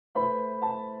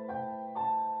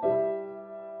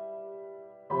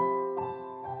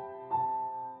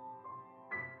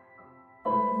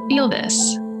Feel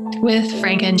This with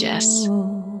Frank and Jess.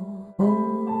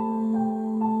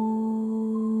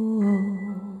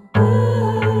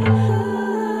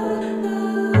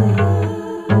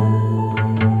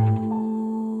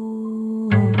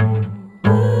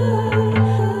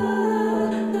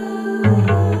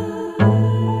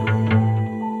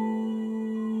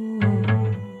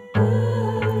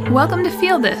 Welcome to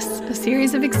Feel This, a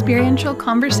series of experiential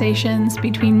conversations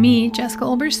between me, Jessica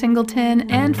Olber-Singleton,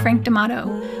 and Frank D'Amato,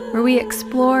 where we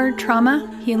explore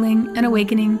trauma, healing, and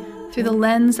awakening through the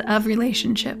lens of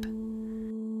relationship.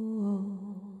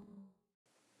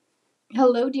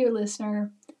 Hello, dear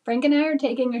listener. Frank and I are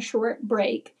taking a short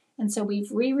break, and so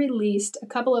we've re-released a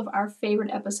couple of our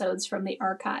favorite episodes from the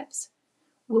archives.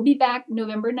 We'll be back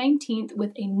November 19th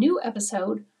with a new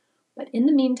episode, but in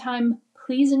the meantime,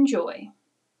 please enjoy.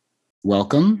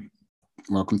 Welcome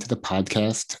to the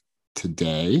podcast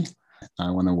today.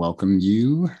 I want to welcome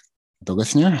you, the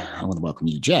listener. I want to welcome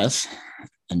you, Jess,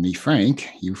 and me, Frank,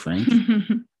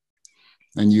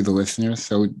 and you, the listener.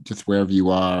 So just wherever you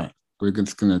are, we're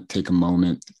just going to take a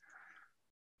moment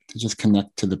to just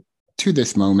connect to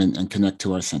this moment and connect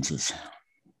to our senses.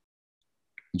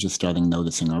 Just starting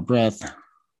noticing our breath,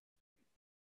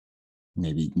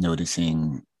 maybe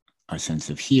noticing our sense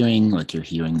of hearing, like you're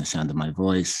hearing the sound of my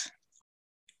voice,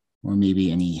 or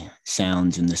maybe any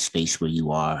sounds in the space where you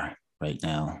are right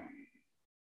now,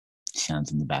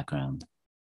 sounds in the background.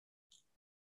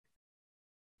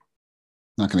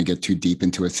 Not going to get too deep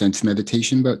into a sense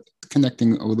meditation, but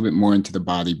connecting a little bit more into the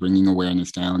body, bringing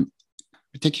awareness down,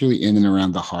 particularly in and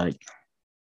around the heart.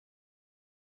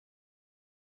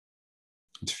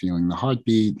 Just feeling the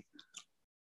heartbeat.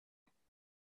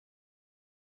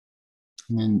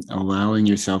 And then allowing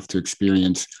yourself to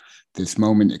experience this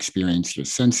moment, experience your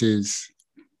senses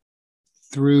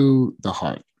through the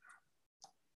heart.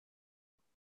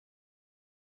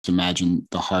 Just imagine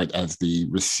the heart as the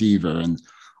receiver and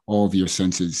all of your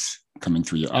senses coming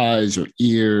through your eyes or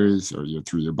ears or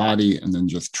through your body, and then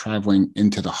just traveling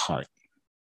into the heart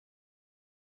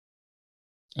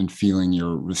and feeling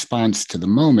your response to the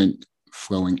moment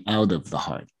flowing out of the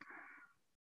heart.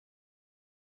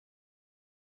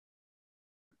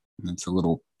 And it's a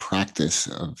little practice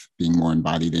of being more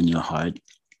embodied in your heart.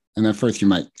 And at first you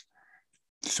might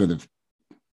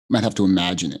have to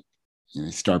imagine it.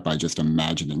 Start by just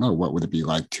imagining, what would it be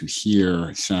like to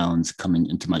hear sounds coming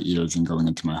into my ears and going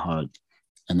into my heart,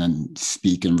 and then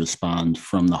speak and respond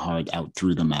from the heart out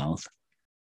through the mouth.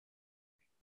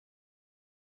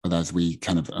 But as we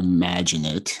kind of imagine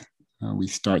it, we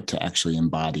start to actually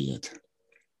embody it.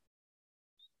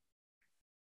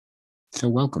 So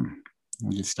welcome.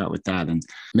 We'll just start with that. And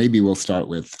maybe we'll start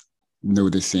with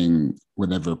noticing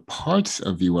whatever parts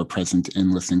of you are present in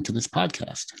listening to this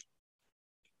podcast.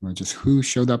 Or just who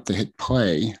showed up to hit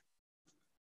play.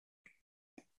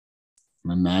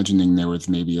 I'm imagining there was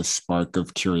maybe a spark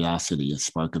of curiosity, a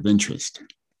spark of interest.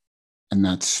 And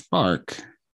that spark,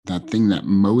 that thing that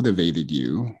motivated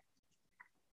you,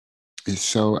 is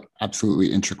so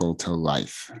absolutely integral to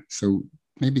life. So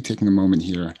maybe taking a moment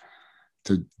here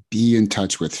to be in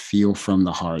touch with, feel from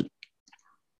the heart,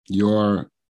 your,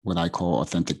 what I call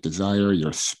authentic desire,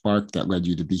 your spark that led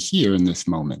you to be here in this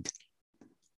moment.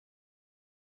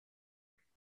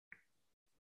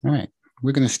 All right,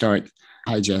 we're going to start.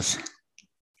 Hi, Jess.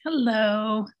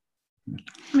 Hello.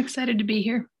 I'm excited to be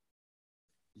here.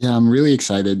 Yeah, I'm really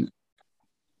excited.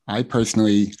 I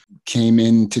personally came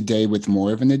in today with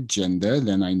more of an agenda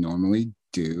than I normally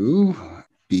do,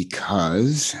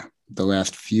 because the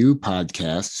last few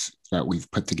podcasts that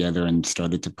we've put together and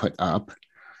started to put up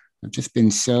have just been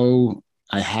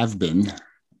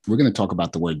we're going to talk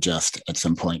about the word just at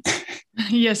some point.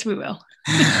 Yes, we will.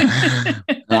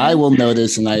 I will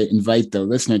notice, and I invite the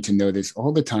listener to notice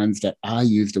all the times that I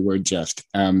use the word just,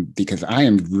 because I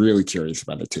am really curious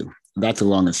about it too. That's a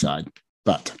long aside.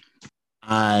 But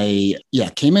I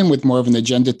came in with more of an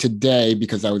agenda today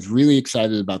because I was really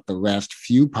excited about the last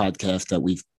few podcasts that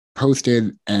we've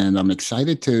posted, and I'm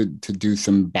excited to do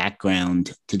some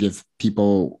background to give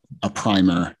people a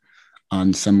primer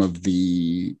on some of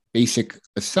the basic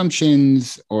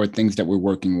assumptions or things that we're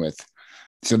working with.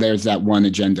 So there's that one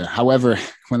agenda. However,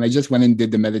 when I just went and did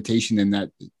the meditation and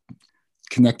that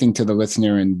connecting to the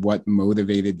listener and what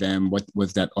motivated them, what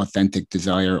was that authentic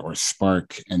desire or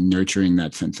spark, and nurturing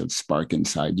that sense of spark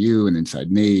inside you and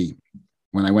inside me,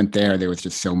 when I went there was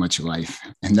just so much life.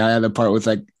 And that other part was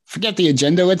like, forget the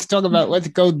agenda. Let's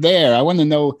go there. I want to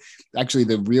know, actually,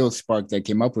 the real spark that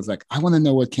came up was like, I want to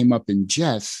know what came up in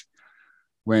Jess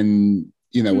when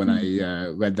I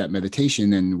led that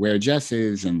meditation, and where Jess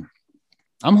is. And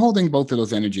I'm holding both of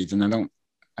those energies, and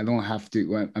I don't have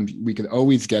to. We could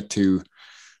always get to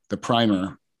the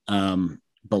primer,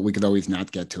 but we could always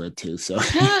not get to it too. So,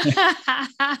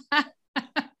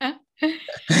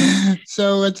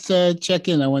 so let's check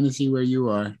in. I want to see where you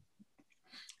are.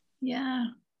 Yeah,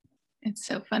 it's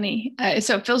so funny.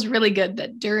 So it feels really good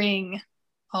that during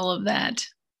all of that,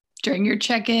 during your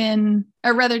check-in,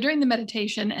 or rather during the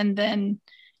meditation, and then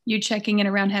you checking in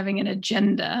around having an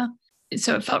agenda.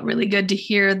 So it felt really good to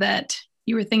hear that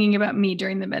you were thinking about me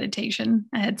during the meditation.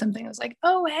 I had something I was like,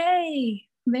 oh, hey,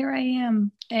 there I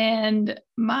am. And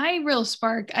my real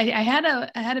spark, I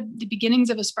had the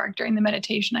beginnings of a spark during the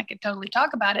meditation. I could totally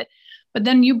talk about it. But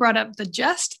then you brought up the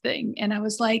just thing. And I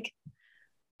was like,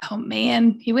 oh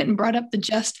man, he went and brought up the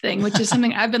just thing, which is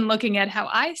something I've been looking at how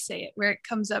I say it, where it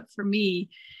comes up for me.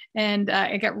 And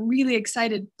I got really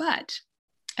excited. But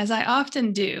as I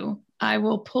often do, I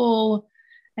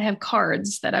have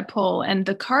cards that I pull. And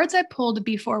the cards I pulled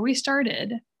before we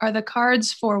started are the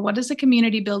cards for what does the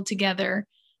community build together,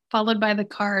 followed by the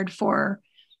card for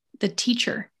the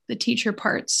teacher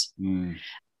parts.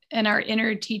 And our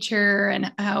inner teacher,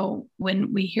 and how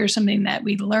when we hear something that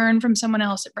we learn from someone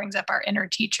else, it brings up our inner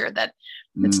teacher, that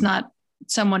it's not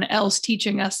someone else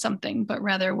teaching us something, but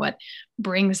rather what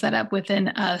brings that up within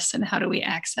us, and how do we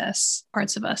access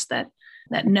parts of us that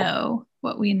know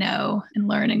what we know and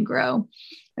learn and grow.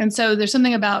 And so there's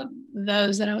something about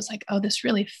those that I was like, oh, this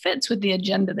really fits with the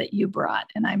agenda that you brought.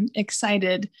 And I'm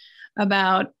excited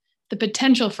about the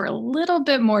potential for a little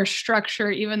bit more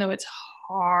structure, even though it's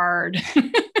hard.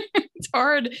 It's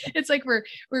hard. It's like we're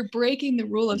breaking the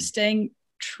rule of staying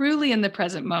truly in the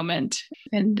present moment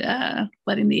and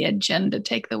letting the agenda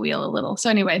take the wheel a little. So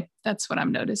anyway, that's what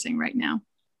I'm noticing right now.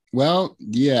 Well,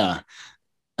 yeah.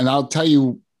 And I'll tell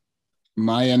you,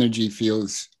 my energy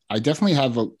feels, I definitely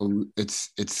have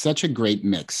it's such a great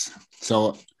mix.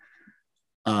 So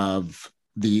of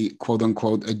the quote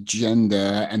unquote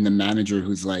agenda and the manager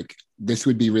who's like, this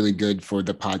would be really good for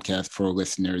the podcast for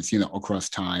listeners, across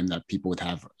time, that people would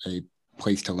have a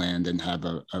place to land and have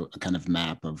a kind of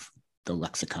map of the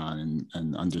lexicon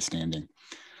and understanding.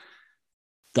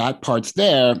 That part's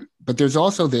there, but there's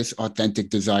also this authentic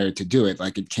desire to do it.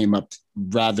 Like, it came up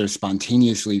rather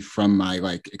spontaneously from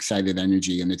my excited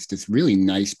energy. And it's this really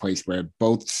nice place where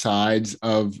both sides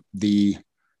of the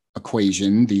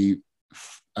equation,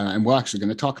 and we're actually going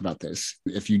to talk about this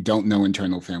if you don't know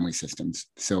internal family systems.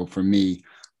 So for me,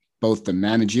 both the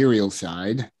managerial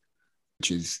side,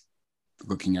 which is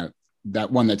looking at that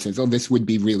one that says, oh, this would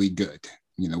be really good.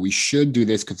 We should do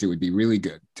this because it would be really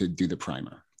good to do the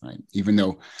primer, right? Even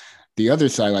though the other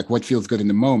side, what feels good in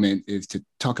the moment, is to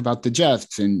talk about the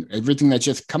justs and everything that's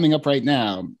just coming up right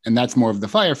now. And that's more of the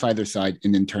firefighter side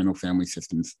in internal family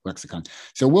systems lexicon.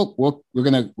 So we're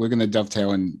gonna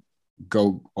dovetail and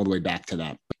go all the way back to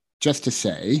that. But just to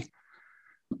say,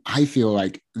 I feel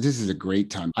like this is a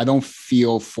great time. I don't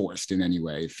feel forced in any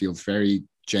way. It feels very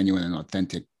genuine and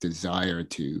authentic desire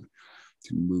to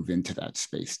move into that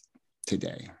space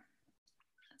today.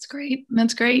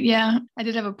 That's great. Yeah. I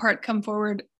did have a part come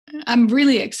forward. I'm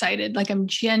really excited. I'm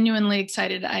genuinely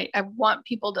excited. I want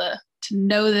people to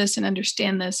know this and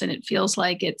understand this. And it feels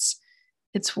like it's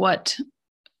what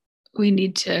we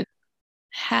need to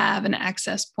have an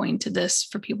access point to this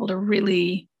for people to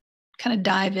really kind of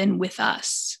dive in with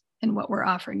us and what we're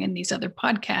offering in these other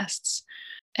podcasts.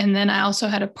 And then I also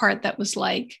had a part that was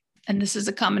like, and this is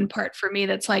a common part for me,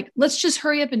 that's like, let's just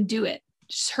hurry up and do it.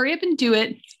 Just hurry up and do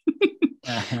it.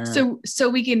 So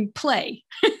we can play.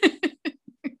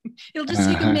 It'll just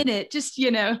take a minute. Just,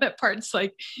 that part's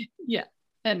like, yeah.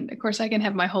 And of course I can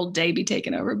have my whole day be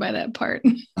taken over by that part.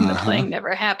 The playing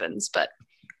never happens, but.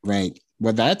 Right.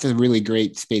 Well, that's a really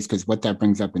great space, because what that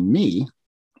brings up in me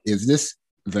is this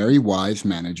very wise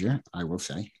manager, I will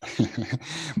say,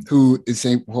 who is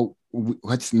saying, well,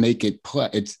 let's make it play.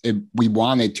 We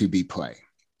want it to be play.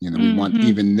 We want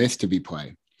even this to be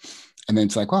play. And then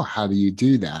it's like, well, how do you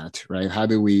do that, right? How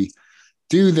do we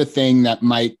do the thing that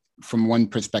might, from one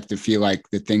perspective, feel like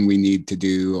the thing we need to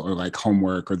do, or like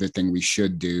homework, or the thing we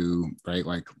should do, right?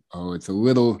 Like, oh, it's a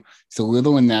little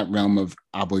in that realm of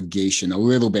obligation, a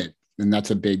little bit. And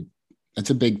that's a big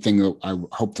thing that I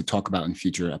hope to talk about in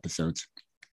future episodes.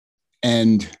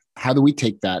 And how do we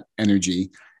take that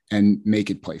energy and make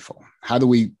it playful? How do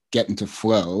we get into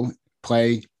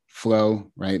play,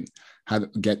 flow, right? How to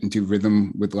get into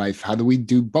rhythm with life? How do we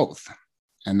do both?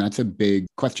 And that's a big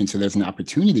question. So there's an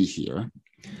opportunity here.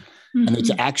 And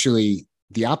it's actually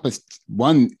the opposite.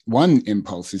 One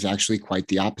impulse is actually quite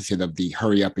the opposite of the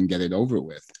hurry up and get it over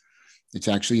with. It's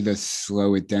actually the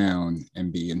slow it down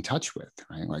and be in touch with,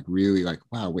 right? Like, really,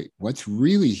 wow, wait, what's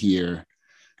really here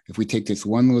if we take this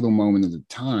one little moment at a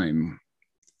time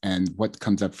and what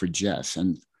comes up for Jess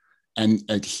and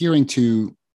adhering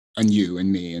to you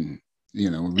and me and,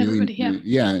 really,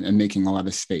 and making a lot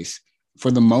of space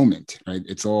for the moment, right?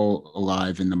 It's all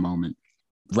alive in the moment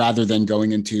rather than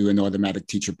going into an automatic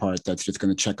teacher part that's just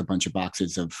going to check a bunch of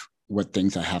boxes of what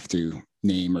things I have to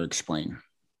name or explain.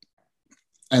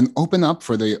 And open up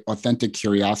for the authentic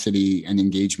curiosity and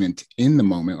engagement in the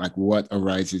moment, like what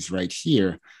arises right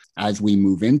here as we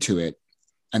move into it.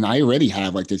 And I already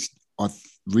have like this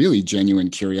really genuine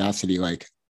curiosity, like,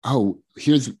 oh,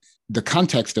 here's the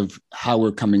context of how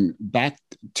we're coming back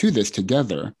to this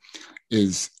together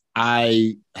is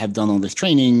I have done all this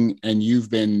training and you've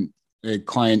been a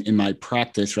client in my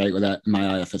practice, right? With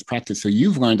my IFS practice. So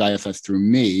you've learned IFS through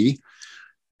me.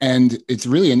 And it's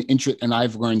really an interest, and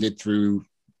I've learned it through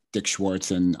Dick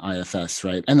Schwartz and IFS,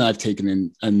 right? And I've taken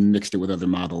in and mixed it with other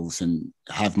models and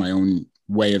have my own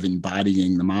way of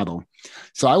embodying the model.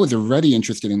 So I was already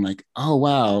interested in like, oh,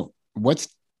 wow, what's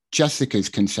Jessica's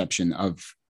conception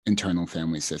of internal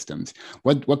family systems?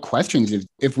 What questions,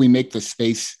 if we make the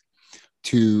space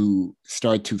to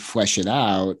start to flesh it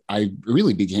out, I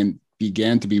really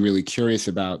began to be really curious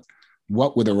about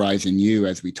what would arise in you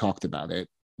as we talked about it.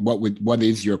 What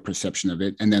is your perception of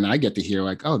it? And then I get to hear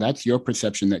like, oh, that's your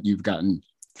perception that you've gotten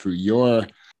through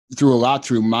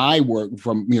my work,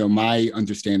 from, my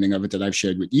understanding of it that I've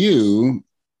shared with you,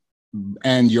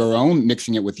 and your own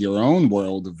mixing it with your own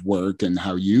world of work and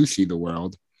how you see the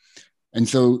world. And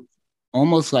so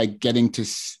almost like getting to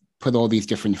put all these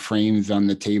different frames on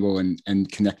the table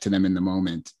and connect to them in the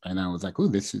moment. And I was like, oh,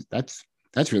 that's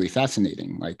really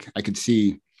fascinating. Like I could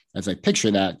see as I picture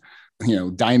that,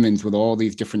 diamonds with all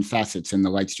these different facets and the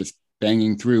lights just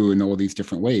banging through in all these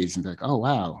different ways. And like, oh,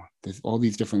 wow, there's all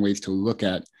these different ways to look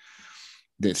at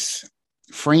this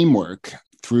framework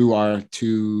through our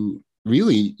two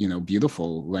really,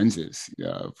 beautiful lenses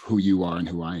of who you are and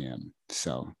who I am.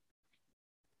 So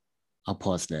I'll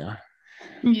pause there.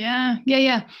 Yeah.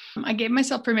 I gave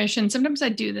myself permission. Sometimes I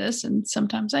do this and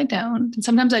sometimes I don't. And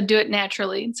sometimes I do it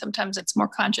naturally. And sometimes it's more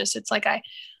conscious. It's like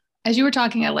as you were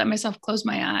talking, I let myself close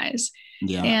my eyes.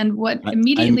 Yeah. And what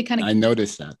immediately I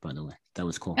noticed that, by the way. That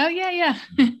was cool. Oh, yeah.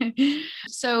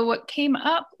 So what came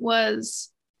up was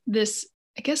this,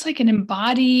 I guess, like an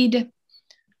embodied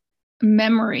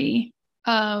memory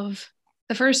of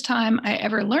the first time I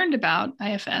ever learned about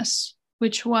IFS,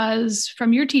 which was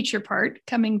from your teacher part,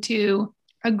 coming to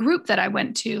a group that I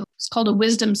went to. It's called a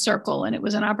Wisdom Circle, and it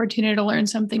was an opportunity to learn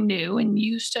something new. And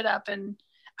you stood up, and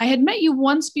I had met you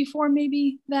once before,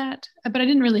 maybe that, but I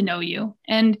didn't really know you.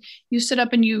 And you stood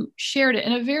up and you shared it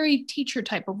in a very teacher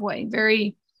type of way.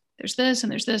 Very, there's this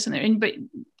and there's this and there,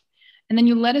 and then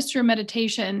you led us through a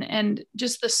meditation, and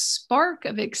just the spark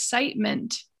of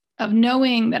excitement of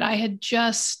knowing that I had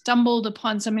just stumbled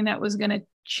upon something that was going to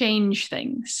change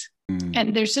things.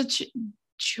 And there's such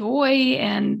joy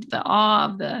and the awe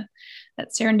of that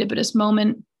serendipitous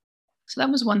moment. So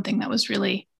that was one thing that was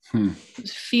really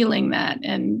was feeling that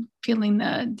and feeling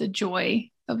the joy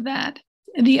of that.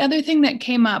 The other thing that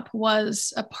came up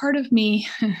was a part of me.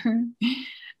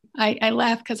 I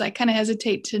laugh because I kind of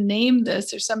hesitate to name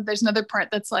this. There's another part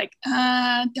that's like,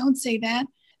 don't say that.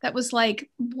 That was like,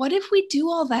 what if we do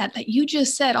all that you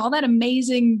just said, all that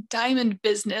amazing diamond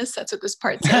business? That's what this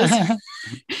part says.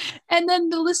 And then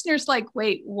the listener's like,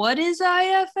 wait, what is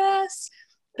IFS?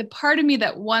 The part of me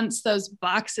that wants those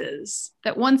boxes,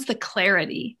 that wants the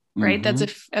clarity, right? Mm-hmm.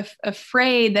 That's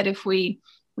afraid that if we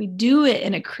do it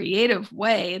in a creative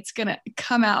way, it's going to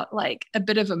come out like a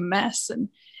bit of a mess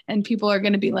and people are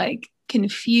going to be like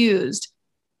confused.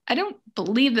 I don't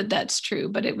believe that that's true,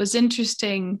 but it was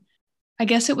interesting. I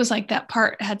guess it was like that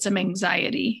part had some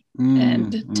anxiety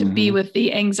and to be with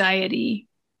the anxiety.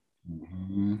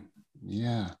 Mm-hmm.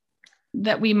 Yeah.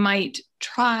 That we might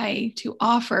try to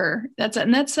offer. That's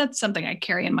something I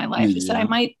carry in my life, is that I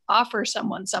might offer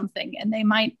someone something and they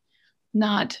might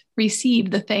not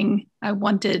receive the thing I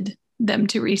wanted them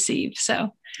to receive.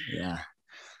 So yeah.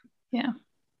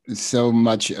 So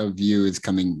much of you is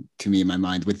coming to me in my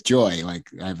mind with joy. Like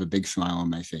I have a big smile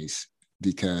on my face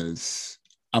because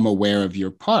I'm aware of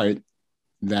your part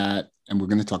that, and we're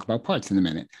going to talk about parts in a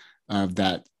minute,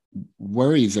 that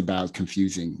worries about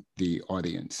confusing the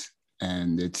audience.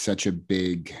 And it's such a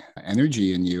big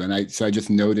energy in you. And so I just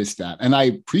noticed that. And I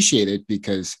appreciate it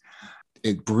because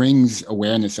it brings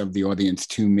awareness of the audience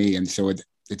to me. And so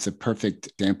it's a perfect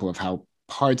example of how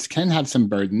parts can have some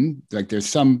burden. Like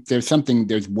there's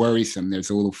worrisome, there's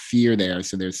a little fear there.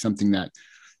 So there's something that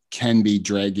can be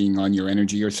dragging on your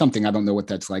energy or something. I don't know what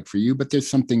that's like for you, but there's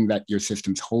something that your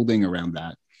system's holding around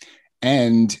that.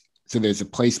 And So there's a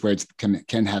place where it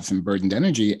can have some burdened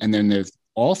energy. And then there's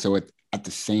also at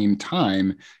the same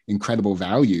time, incredible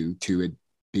value to it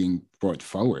being brought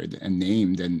forward and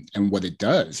named and what it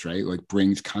does, right? Like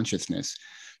brings consciousness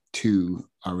to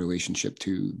our relationship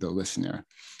to the listener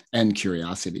and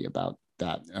curiosity about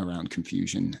that around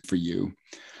confusion for you.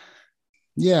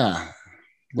 Yeah.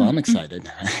 Well, I'm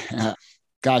excited.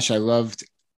 Gosh, I loved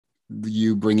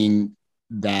you bringing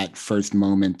that first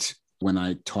moment when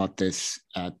I taught this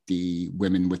at the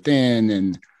Women Within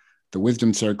and the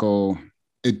Wisdom Circle.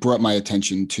 It brought my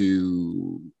attention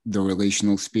to the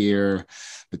relational sphere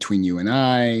between you and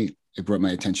I. It brought my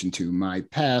attention to my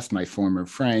past, my former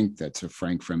Frank. That's a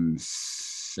Frank from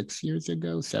 7 years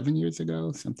ago,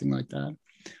 something like that.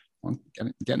 Well,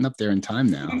 getting up there in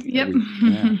time now. Yep.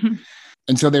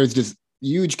 And so there's this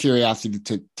huge curiosity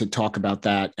to talk about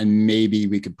that. And maybe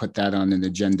we could put that on an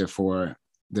agenda for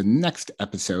the next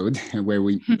episode where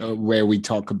we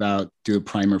talk about, do a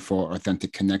primer for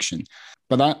authentic connection.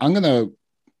 But I'm going to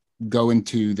go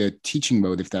into the teaching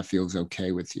mode if that feels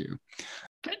okay with you.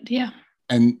 Good, yeah.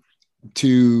 And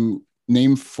to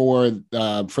name for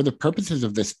the purposes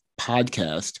of this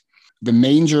podcast, the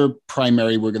major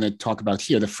primary we're going to talk about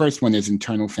here, the first one is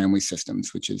internal family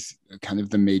systems, which is kind of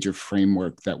the major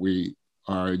framework that we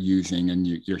are using. And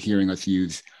you're hearing us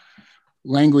use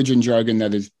language and jargon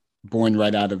that is born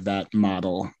right out of that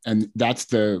model. And that's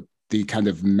the kind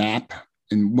of map.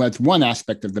 And what's one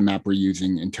aspect of the map we're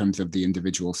using in terms of the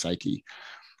individual psyche.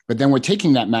 But then we're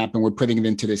taking that map and we're putting it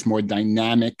into this more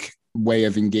dynamic way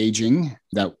of engaging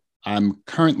that I'm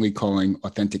currently calling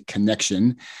authentic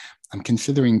connection. I'm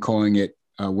considering calling it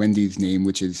Wendy's name,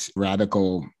 which is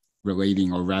radical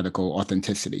relating or radical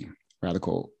authenticity,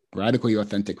 radically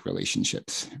authentic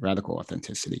relationships, radical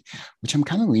authenticity, which I'm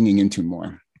kind of leaning into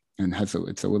more and it's a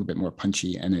little bit more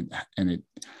punchy and it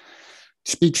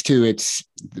speaks to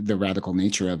the radical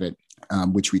nature of it,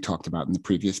 which we talked about in the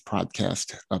previous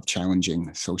podcast of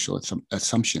challenging social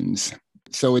assumptions.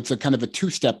 So it's a kind of a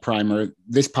two-step primer.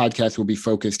 This podcast will be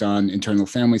focused on internal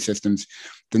family systems.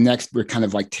 The next, we're kind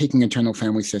of like taking internal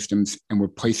family systems and we're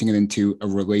placing it into a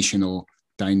relational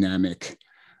dynamic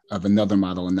of another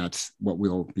model. And that's what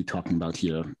we'll be talking about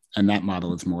here. And that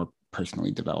model is more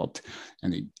personally developed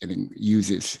and it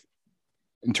uses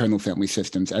internal family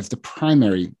systems as the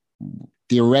primary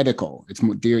theoretical. It's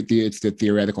the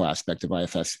theoretical aspect of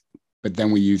IFS, but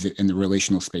then we use it in the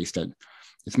relational space that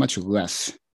is much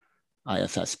less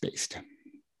IFS based.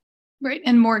 Right.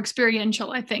 And more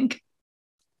experiential, I think.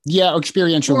 Yeah.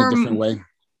 Experiential in a different way.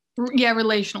 Yeah.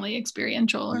 Relationally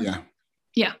experiential.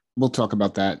 Yeah. We'll talk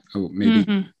about that maybe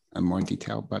in more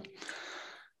detail, but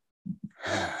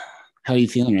how are you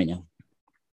feeling right now,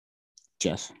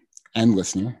 Jess and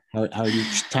listener? How are you?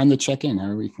 Time to check in. How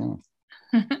are we feeling?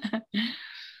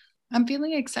 I'm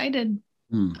feeling excited.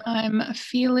 I'm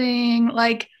feeling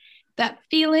like that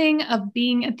feeling of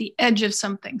being at the edge of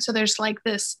something. So there's like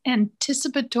this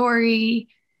anticipatory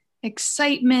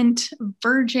excitement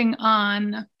verging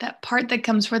on that part that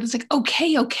comes forth. It's like,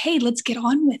 okay, let's get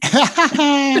on with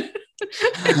it.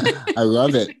 I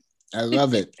love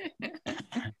it.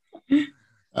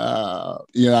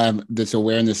 This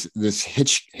awareness, this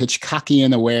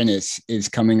Hitchcockian awareness is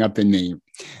coming up in me.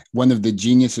 One of the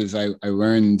geniuses I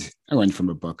learned from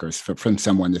a book or from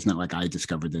someone. It's not like I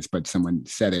discovered this, but someone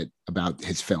said it about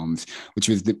his films, which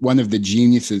was one of the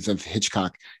geniuses of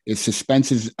Hitchcock is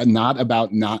suspense is not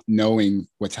about not knowing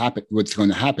what's going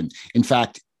to happen. In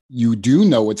fact, you do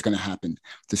know what's going to happen.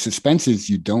 The suspense is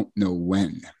you don't know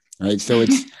when, right? So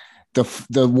it's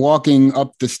the walking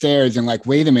up the stairs and like,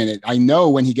 wait a minute, I know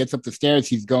when he gets up the stairs,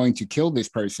 he's going to kill this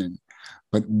person.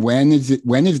 But when is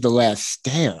the last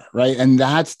stair, right? And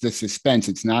that's the suspense.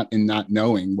 It's not in not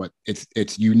knowing what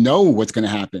it's you know what's going to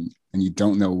happen and you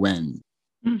don't know when.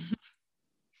 Mm-hmm.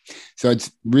 So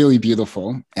it's really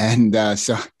beautiful. And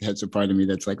so that's a part of me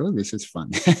that's like, oh, this is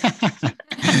fun.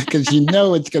 Because you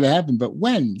know it's going to happen. But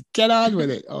when? Get on with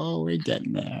it. Oh, we're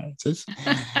getting there. Just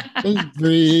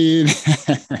breathe.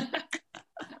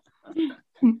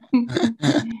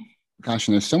 Gosh,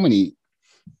 and there's so many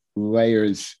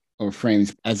layers or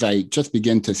frames as I just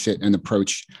begin to sit and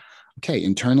approach,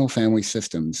 internal family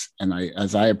systems. And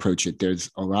as I approach it, there's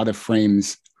a lot of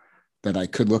frames that I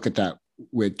could look at that,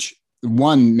 which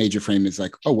one major frame is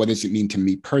like, oh, what does it mean to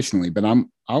me personally? But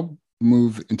I'll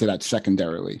move into that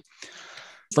secondarily.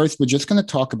 First, we're just going to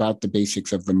talk about the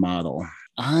basics of the model.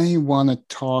 I want to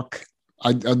talk,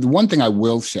 the one thing I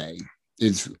will say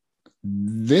is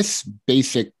this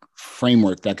basic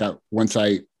framework that once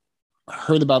I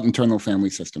heard about internal family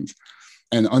systems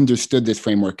and understood this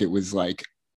framework, it was like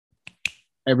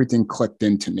everything clicked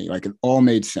into me. Like it all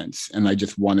made sense. And I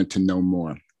just wanted to know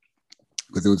more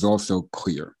because it was all so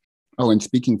clear. Oh, and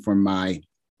speaking for my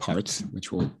parts,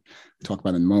 which we'll talk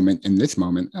about in a moment, in this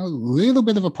moment, a little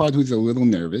bit of a part who's a little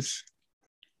nervous.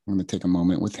 I'm going to take a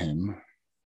moment with him.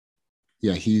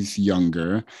 Yeah, he's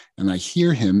younger. And I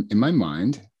hear him in my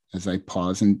mind as I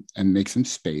pause and make some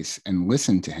space and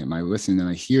listen to him. I listen and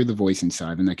I hear the voice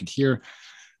inside, and I could hear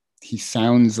he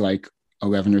sounds like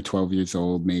 11 or 12 years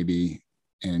old, maybe,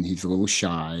 and he's a little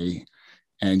shy.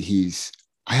 And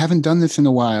I haven't done this in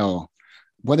a while.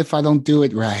 What if I don't do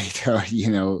it right? Or,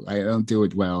 I don't do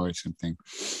it well or something.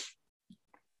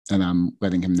 And I'm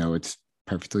letting him know it's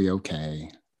perfectly okay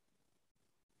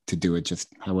to do it just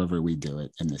however we do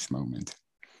it in this moment.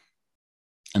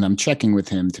 And I'm checking with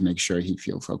him to make sure he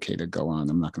feels okay to go on.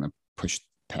 I'm not going to push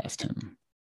past him.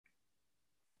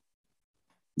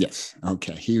 Yes.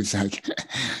 Okay. He was like,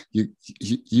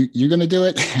 you're going to do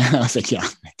it? And I was like, yeah, I'm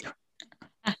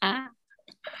going to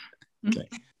do it. Okay.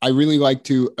 I really like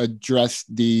to address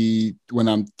when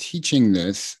I'm teaching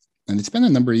this, and it's been a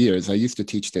number of years, I used to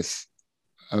teach this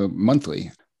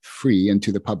monthly, free and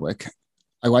to the public.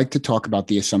 I like to talk about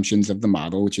the assumptions of the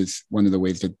model, which is one of the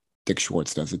ways that Dick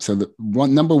Schwartz does it. So the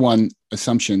number one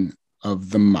assumption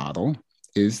of the model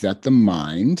is that the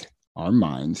mind, our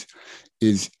minds,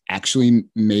 is actually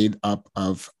made up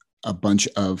of a bunch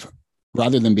of,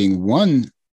 rather than being one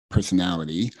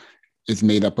personality, is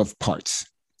made up of parts,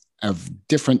 of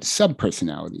different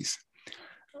subpersonalities.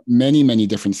 Many, many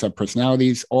different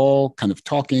subpersonalities, all kind of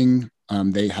talking.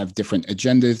 They have different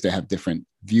agendas, they have different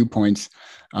viewpoints,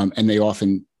 and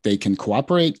they can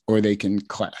cooperate or they can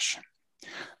clash.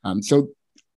 So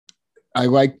I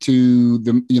like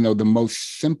the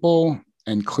most simple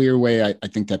and clear way I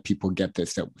think that people get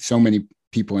this, that so many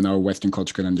people in our Western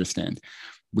culture could understand.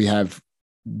 We have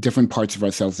different parts of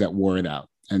ourselves that war it out.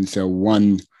 And so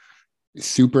one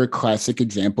super classic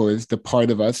example is the part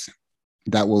of us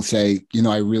that will say,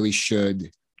 I really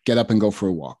should get up and go for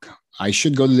a walk. I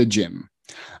should go to the gym.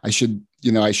 I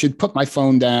should put my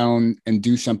phone down and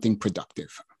do something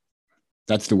productive.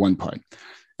 That's the one part.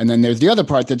 And then there's the other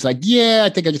part that's like, yeah, I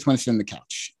think I just want to sit on the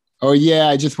couch. Or yeah,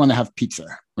 I just want to have pizza,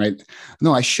 right?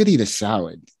 No, I should eat a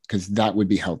salad because that would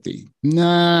be healthy.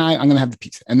 Nah, I'm going to have the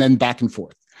pizza. And then back and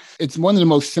forth. It's one of the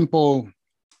most simple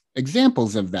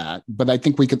examples of that, but I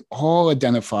think we could all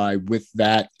identify with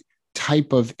that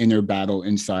type of inner battle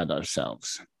inside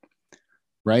ourselves,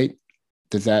 right?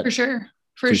 Does that?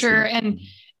 For sure. And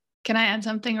can I add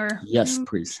something? Or yes,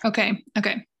 please. Okay.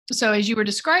 So as you were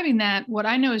describing that, what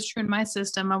I know is true in my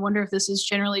system, I wonder if this is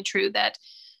generally true, that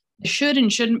the should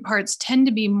and shouldn't parts tend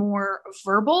to be more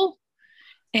verbal,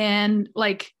 and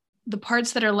like the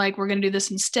parts that are like, we're going to do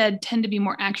this instead, tend to be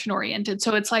more action oriented.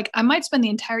 So it's like, I might spend the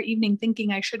entire evening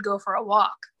thinking I should go for a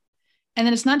walk. And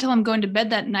then it's not until I'm going to bed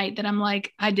that night that I'm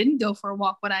like, I didn't go for a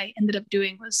walk. What I ended up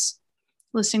doing was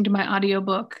listening to my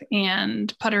audiobook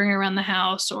and puttering around the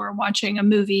house or watching a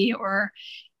movie. Or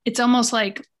it's almost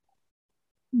like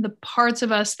the parts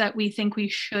of us that we think we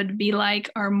should be like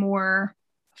are more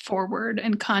forward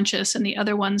and conscious, and the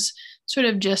other ones sort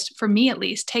of just, for me at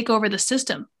least, take over the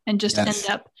system and just end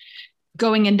up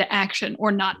going into action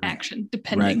or not action,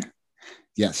 depending. Right.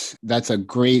 Yes, that's a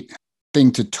great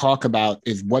thing to talk about,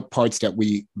 is what parts that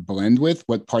we blend with,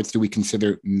 what parts do we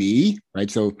consider me,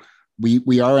 right? So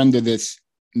we are under this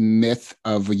myth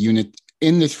of a unit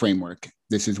in this framework.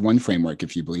 This is one framework,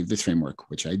 if you believe this framework,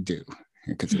 which I do,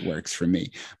 because it works for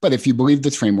me. But if you believe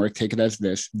this framework, take it as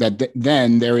this,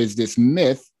 then there is this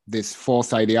myth, this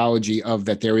false ideology of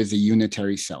that there is a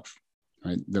unitary self,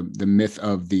 right? The myth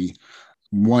of the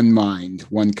one mind,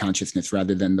 one consciousness,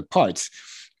 rather than the parts.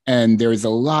 And there is a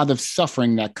lot of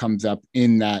suffering that comes up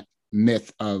in that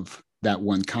myth of that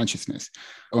one consciousness.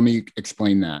 Let me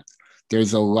explain that.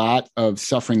 There's a lot of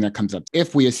suffering that comes up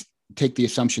if we take the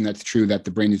assumption that's true, that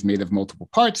the brain is made of multiple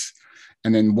parts.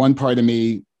 And then one part of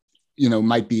me,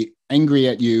 might be angry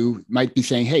at you, might be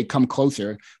saying, hey, come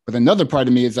closer. But another part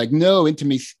of me is like, no,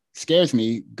 intimacy scares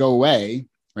me, go away,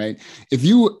 right? If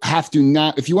you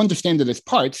understand that as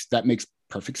parts, that makes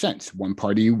perfect sense. One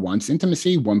part of you wants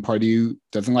intimacy, one part of you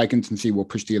doesn't like intimacy, will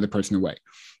push the other person away.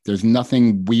 There's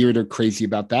nothing weird or crazy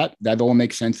about that. That all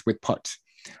makes sense with parts.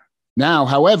 Now,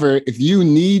 however, if you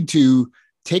need to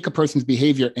take a person's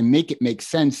behavior and make it make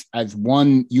sense as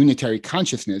one unitary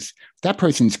consciousness, that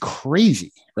person's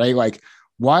crazy, right? Like,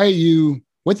 why are you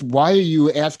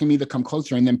asking me to come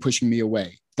closer and then pushing me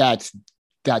away? That's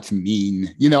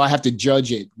mean. I have to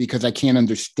judge it because I can't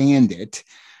understand it,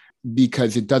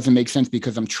 because it doesn't make sense,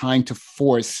 because I'm trying to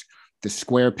force the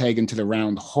square peg into the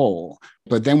round hole.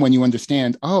 But then when you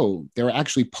understand, oh, there are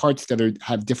actually parts that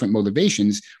have different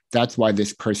motivations, that's why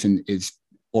this person is,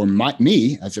 or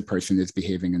me as a person is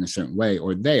behaving in a certain way,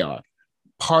 or they are.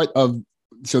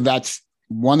 So that's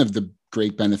one of the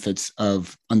great benefits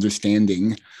of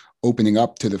understanding, opening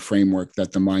up to the framework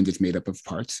that the mind is made up of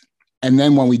parts. And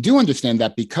then when we do understand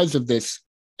that, because of this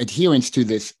adherence to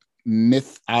this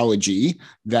mythology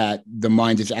that the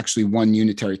mind is actually one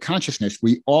unitary consciousness,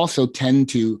 we also tend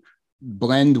to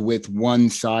blend with one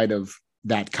side of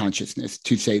that consciousness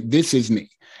to say, this is me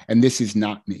and this is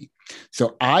not me.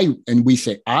 So we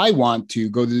say, I want to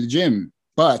go to the gym,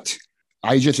 but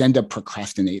I just end up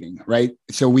procrastinating, right?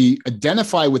 So we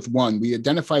identify with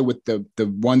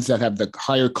the ones that have the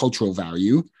higher cultural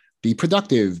value, be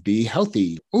productive, be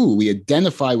healthy. Ooh, we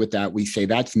identify with that. We say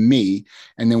that's me.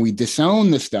 And then we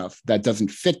disown the stuff that doesn't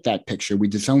fit that picture. We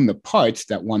disown the parts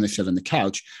that want to sit on the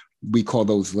couch. We call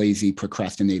those lazy,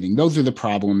 procrastinating. Those are the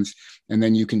problems. And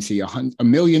then you can see a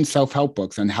million self-help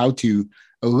books on how to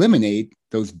eliminate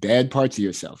those bad parts of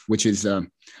yourself, which is a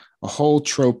whole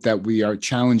trope that we are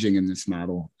challenging in this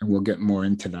model. And we'll get more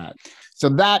into that. So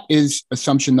that is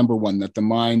assumption number one, that the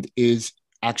mind is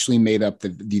actually made up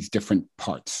of these different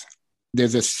parts.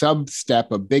 There's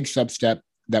a big sub-step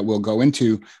that we'll go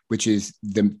into, which is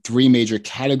the three major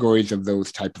categories of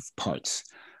those type of parts.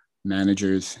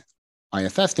 Managers,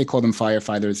 IFS, they call them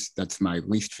firefighters. That's my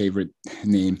least favorite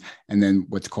name. And then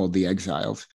what's called the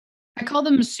exiles. I call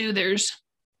them soothers.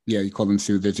 Yeah, you call them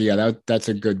soothers. Yeah, that's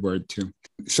a good word too.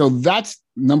 So that's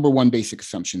number one basic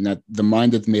assumption, that the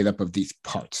mind is made up of these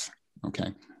parts.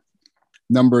 Okay.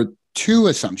 Number two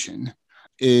assumption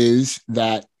is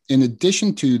that in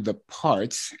addition to the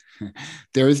parts,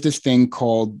 there is this thing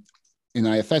called, in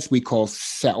IFS, we call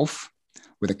self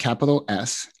with a capital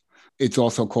S. It's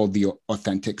also called the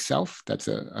authentic self. That's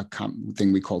a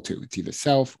thing we call too. It's either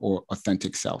self or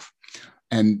authentic self.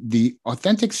 And the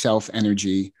authentic self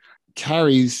energy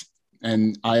carries,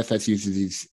 and IFS uses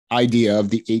this idea of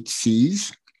the 8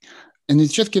 C's. And it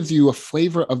just gives you a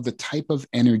flavor of the type of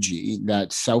energy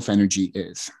that self energy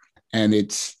is. And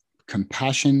it's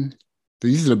compassion.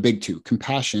 These are the big two,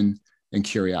 compassion and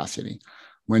curiosity.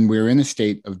 When we're in a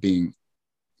state of being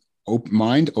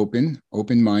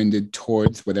open-minded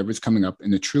towards whatever's coming up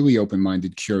in a truly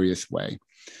open-minded, curious way,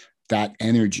 that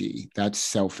energy, that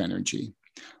self-energy.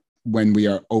 When we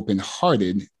are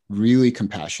open-hearted, really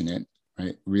compassionate,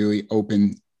 right? Really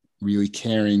open, really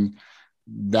caring,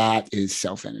 that is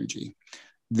self-energy.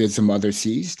 There's some other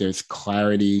C's. There's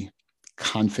clarity,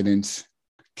 confidence,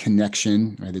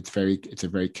 connection, right? It's a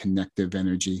very connective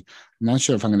energy. I'm not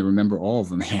sure if I'm going to remember all of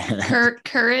them here.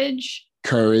 Courage.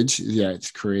 Yeah,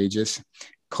 it's courageous.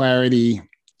 Clarity.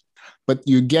 But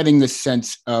you're getting the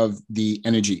sense of the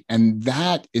energy. And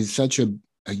that is such a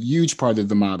huge part of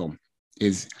the model.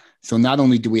 So not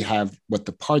only do we have what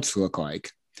the parts look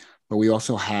like, but we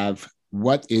also have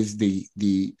what is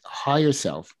the higher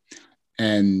self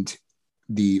and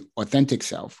the authentic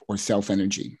self or self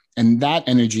energy. And that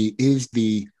energy is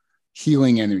the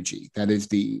healing energy. That is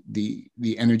the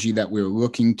energy that we're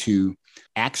looking to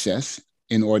access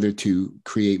in order to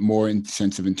create more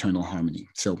sense of internal harmony.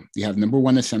 So you have number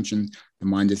one assumption, the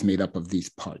mind is made up of these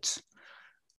parts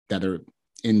that are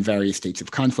in various states of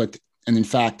conflict. And in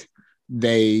fact,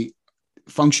 they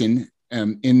function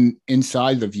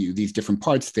inside of you, these different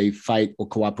parts, they fight or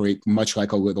cooperate much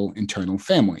like a little internal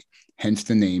family. Hence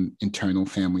the name internal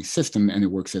family system, and it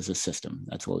works as a system.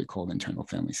 That's what we call internal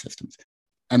family systems.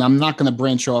 And I'm not going to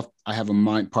branch off. I have a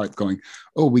mind part going,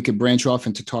 we could branch off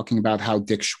into talking about how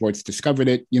Dick Schwartz discovered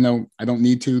it. I don't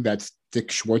need to. That's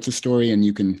Dick Schwartz's story. And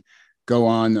you can go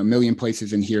on a million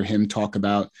places and hear him talk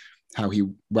about how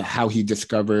he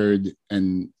discovered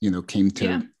and, came to.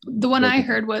 Yeah. The one I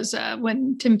heard was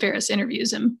when Tim Ferriss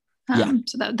interviews him.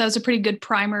 So that was a pretty good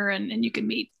primer, and you can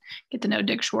get to know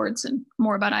Dick Schwartz and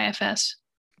more about IFS.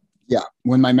 Yeah.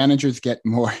 When my managers get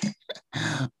more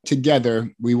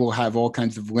together, we will have all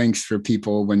kinds of links for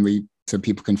people so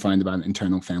people can find about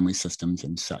internal family systems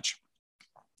and such.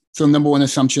 So number one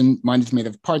assumption, mind is made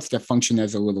of parts that function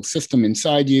as a little system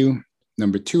inside you.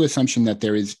 Number two assumption, that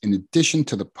there is, in addition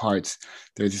to the parts,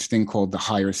 there's this thing called the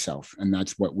higher self. And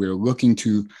that's what we're looking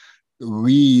to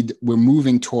lead. We're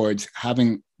moving towards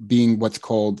being what's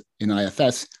called in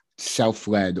IFS,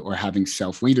 self-led, or having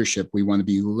self-leadership. We want to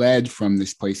be led from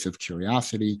this place of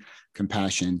curiosity,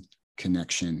 compassion,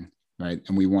 connection, right?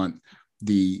 And we want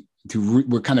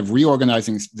we're kind of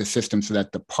reorganizing the system so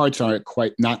that the parts are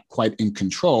not quite in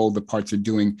control. The parts are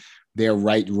doing their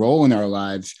right role in our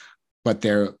lives, but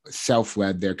they're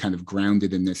self-led. They're kind of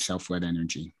grounded in this self-led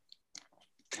energy.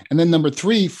 And then number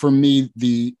three, for me,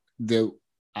 the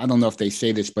I don't know if they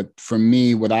say this, but for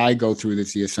me, what I go through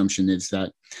is the assumption is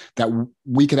that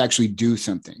we could actually do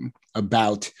something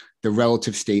about the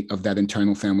relative state of that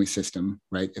internal family system,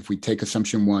 right? If we take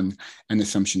assumption 1 and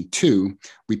assumption 2,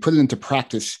 we put it into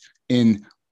practice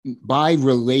by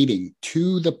relating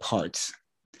to the parts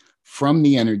from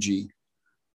the energy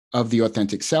of the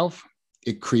authentic self.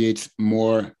 It creates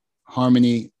more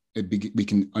harmony. We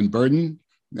can unburden,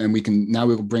 and now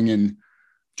we'll bring in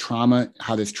trauma.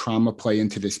 How does trauma play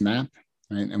into this map?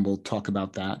 Right? And we'll talk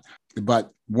about that.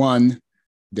 But 1,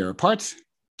 there are parts.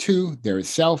 2, there is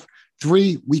self.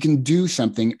 3, we can do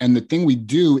something. And the thing we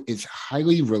do is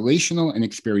highly relational and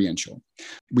experiential.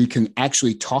 We can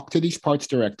actually talk to these parts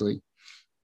directly.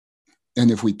 And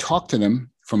if we talk to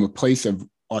them from a place of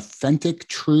authentic,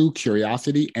 true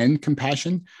curiosity and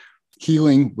compassion,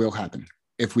 healing will happen.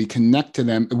 If we connect to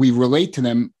them, we relate to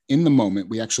them in the moment,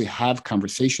 we actually have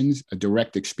conversations, a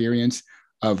direct experience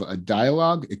of a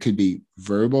dialogue. It could be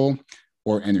verbal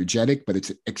or energetic, but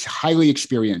it's highly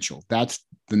experiential. That's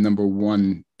the number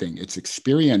one thing. It's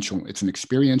experiential. It's an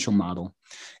experiential model.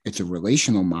 It's a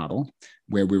relational model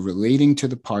where we're relating to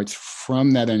the parts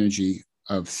from that energy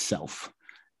of self.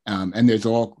 And there's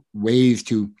all ways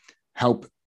to help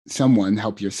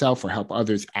yourself or help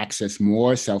others access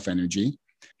more self energy,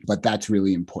 but that's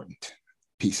really important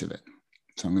piece of it.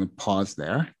 So I'm going to pause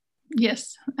there.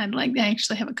 Yes, I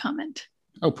actually have a comment.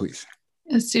 Oh, please.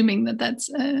 Assuming that that's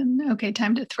an okay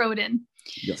time to throw it in.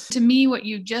 Yes. To me, what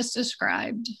you just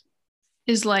described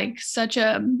is like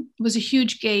was a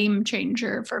huge game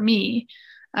changer for me.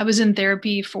 I was in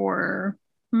therapy for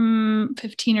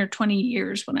 15 or 20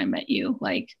 years when I met you.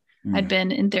 I'd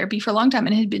been in therapy for a long time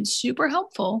and it had been super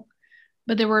helpful,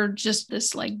 but there were just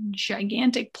this like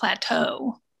gigantic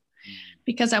plateau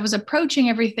because I was approaching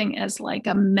everything as like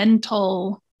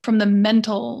from the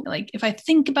mental, like if I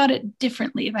think about it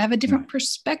differently, if I have a different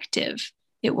perspective,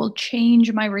 it will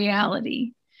change my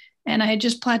reality. And I had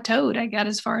just plateaued. I got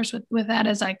as far as with that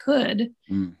as I could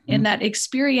in that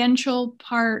experiential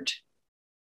part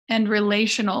and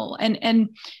relational. And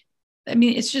I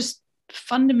mean, it's just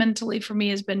fundamentally for me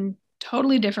has been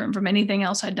totally different from anything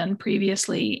else I'd done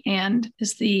previously, and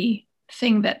is the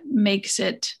thing that makes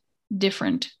it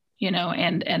different,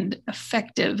 and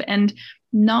effective and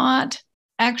not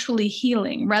actually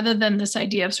healing, rather than this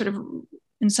idea of sort of,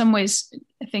 in some ways,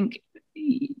 I think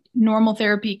normal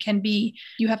therapy can be,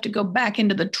 you have to go back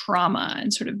into the trauma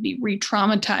and sort of be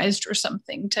re-traumatized or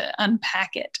something to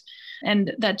unpack it.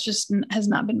 And that just has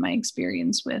not been my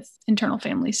experience with internal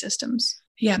family systems.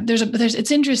 Yeah,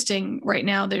 it's interesting right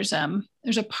now. There's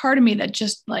a part of me that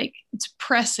just like, it's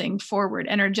pressing forward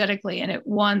energetically, and it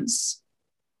wants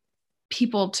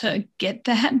people to get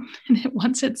that. And it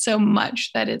wants it so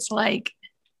much that it's like,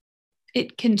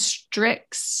 it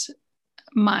constricts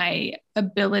my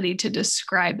ability to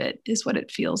describe it, is what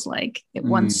it feels like. It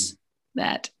wants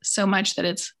that so much that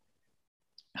it's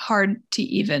hard to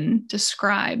even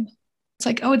describe. It's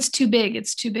like, oh, it's too big.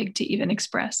 It's too big to even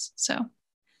express. So.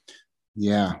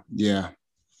 Yeah.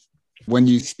 When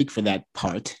you speak for that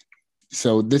part,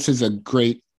 so this is a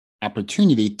great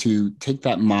opportunity to take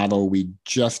that model we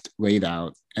just laid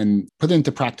out and put it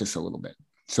into practice a little bit.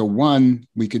 So one,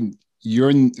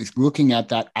 you're looking at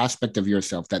that aspect of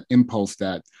yourself, that impulse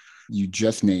that you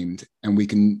just named, and we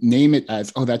can name it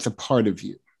as, oh, that's a part of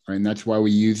you. Right? And that's why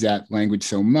we use that language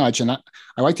so much. And I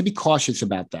like to be cautious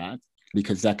about that,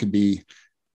 because that could be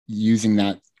using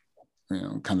that,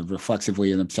 kind of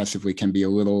reflexively and obsessively can be a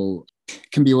little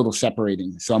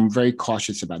separating. So I'm very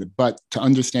cautious about it. But to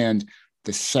understand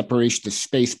the separation, the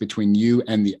space between you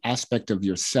and the aspect of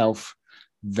yourself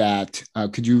that,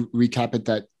 could you recap it?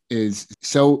 That is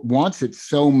wants it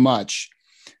so much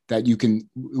that you can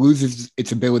lose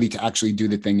its ability to actually do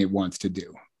the thing it wants to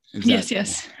do.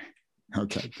 Yes.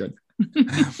 Okay, good.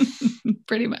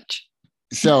 Pretty much.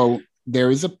 So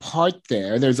there is a part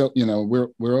there.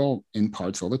 We're all in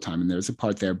parts all the time, and there's a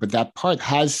part there, but that part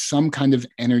has some kind of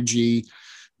energy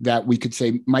that we could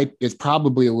say is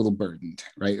probably a little burdened,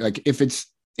 right? Like if it's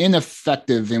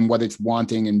ineffective in what it's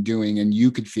wanting and doing, and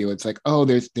you could feel it's like, oh,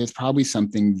 there's probably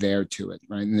something there to it,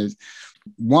 right? And there's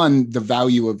the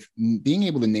value of being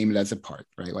able to name it as a part,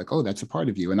 right? Like, oh, that's a part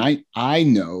of you. And I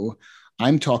know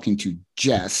I'm talking to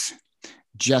Jess,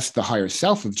 the higher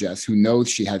self of Jess, who knows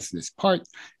she has this part,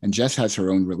 and Jess has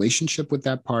her own relationship with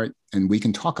that part, and we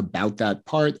can talk about that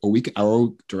part, or we can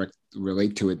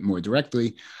relate to it more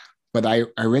directly. But I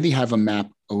already have a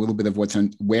map, a little bit of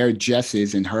where Jess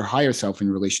is in her higher self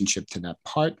in relationship to that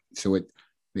part. So it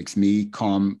makes me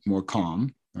more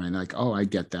calm, right? Like, oh, I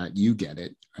get that. You get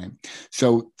it, right?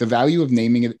 So the value of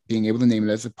naming it, being able to name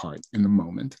it as a part in the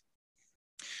moment,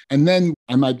 And then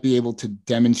I might be able to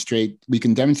we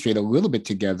can demonstrate a little bit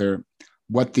together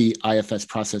what the IFS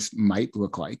process might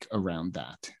look like around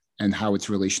that and how it's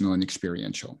relational and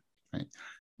experiential, right?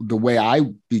 The way I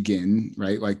begin,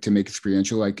 right, like to make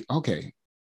experiential, like, okay,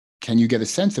 can you get a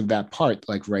sense of that part,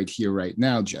 like right here, right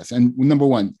now, Jess? And number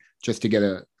one, just to get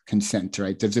a consent,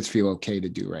 right? Does this feel okay to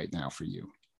do right now for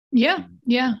you?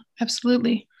 Yeah,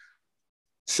 absolutely.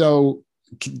 So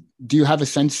do you have a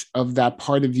sense of that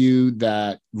part of you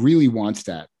that really wants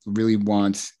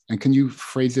and can you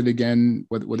phrase it again,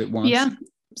 what it wants? Yeah.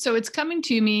 So it's coming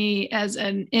to me as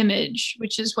an image,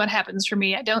 which is what happens for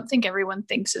me. I don't think everyone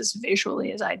thinks as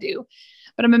visually as I do,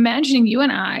 but I'm imagining you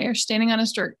and I are standing on a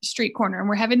street corner and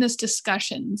we're having this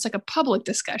discussion. It's like a public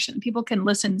discussion. People can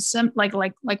listen, like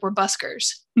we're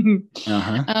buskers.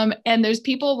 And there's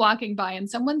people walking by and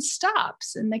someone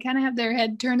stops and they kind of have their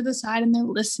head turned to the side and they're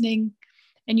listening.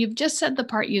 And you've just said the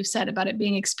part you've said about it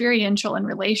being experiential and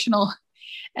relational.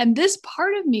 And this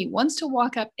part of me wants to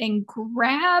walk up and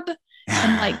grab them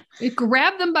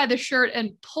by the shirt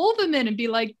and pull them in and be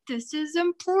like, this is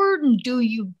important. Do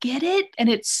you get it? And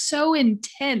it's so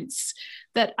intense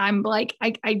that I'm like,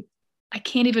 I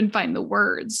can't even find the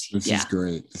words. This is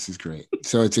great.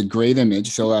 So it's a great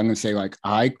image. So I'm going to say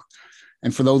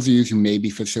and for those of you who may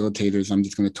be facilitators, I'm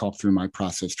just going to talk through my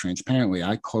process transparently.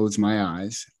 I close my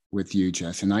eyes with you,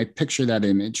 Jess, and I picture that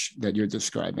image that you're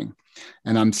describing,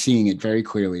 and I'm seeing it very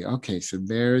clearly. Okay, so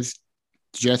there's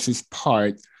Jess's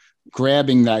part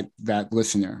grabbing that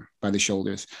listener by the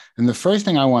shoulders. And the first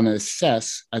thing I want to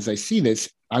assess as I see this,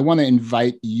 I want to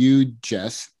invite you,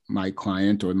 Jess, my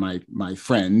client or my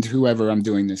friend, whoever I'm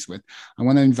doing this with, I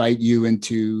want to invite you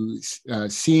into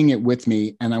seeing it with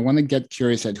me, and I want to get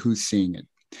curious at who's seeing it.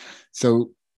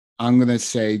 So I'm going to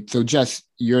say, so Jess,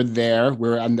 you're there.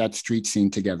 We're on that street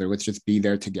scene together. Let's just be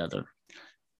there together.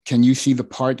 Can you see the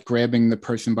part grabbing the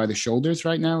person by the shoulders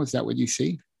right now? Is that what you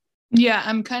see? Yeah,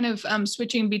 I'm kind of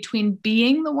switching between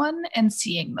being the one and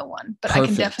seeing the one, but Perfect. I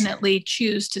can definitely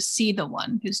choose to see the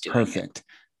one who's doing it.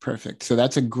 Perfect. So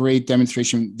that's a great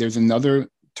demonstration. There's another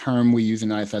term we use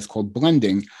in IFS called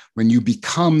blending, when you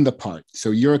become the part. So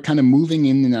you're kind of moving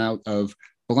in and out of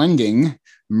blending,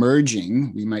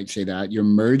 merging, we might say that. You're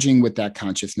merging with that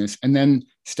consciousness and then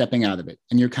stepping out of it.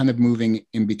 And you're kind of moving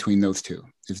in between those two.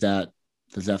 Does that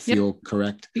feel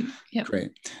correct? Yep.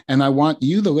 Great. And I want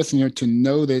you, the listener, to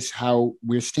notice how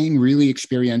we're staying really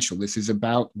experiential. This is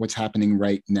about what's happening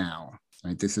right now.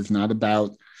 Right? This is not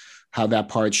about how that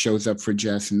part shows up for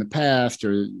Jess in the past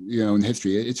or, in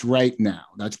history. It's right now.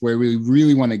 That's where we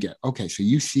really want to get. Okay, so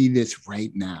you see this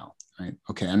right now, right?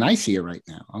 Okay, and I see it right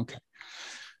now. Okay.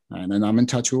 All right, and I'm in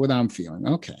touch with what I'm feeling.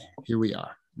 Okay, here we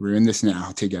are. We're in this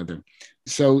now together.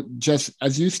 So just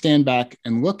as you stand back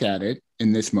and look at it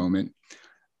in this moment,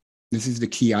 this is the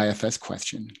key IFS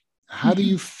question. How do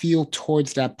you feel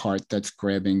towards that part that's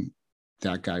grabbing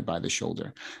that guy by the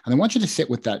shoulder? And I want you to sit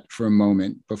with that for a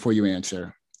moment before you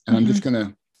answer. And I'm just going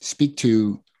to speak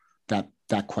to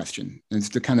that question. It's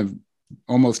the kind of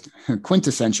almost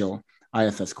quintessential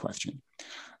IFS question,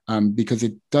 because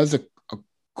it does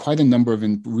quite a number of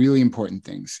really important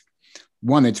things.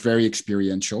 One, it's very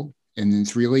experiential and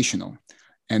it's relational.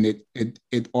 And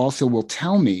it also will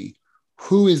tell me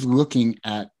who is looking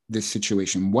at this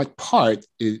situation, what part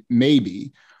it may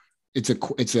be. It's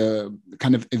a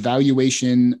kind of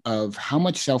evaluation of how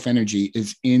much self-energy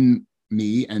is in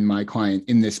me and my client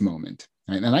in this moment.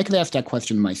 Right? And I could ask that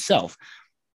question myself,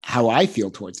 how I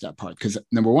feel towards that part. Because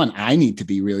number one, I need to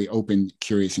be really open,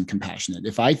 curious, and compassionate.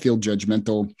 If I feel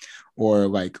judgmental or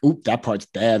like, oop, that part's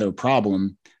bad or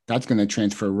problem, that's going to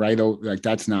transfer right over. Like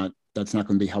that's not going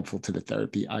to be helpful to the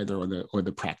therapy either or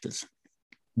the practice.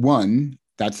 One,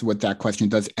 that's what that question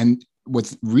does. And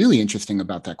what's really interesting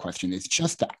about that question is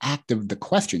just the act of the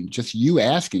question, just you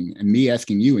asking and me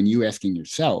asking you and you asking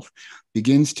yourself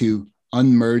begins to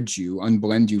unmerge you,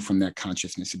 unblend you from that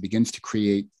consciousness. It begins to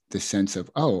create the sense of,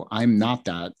 oh, I'm not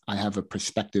that. I have a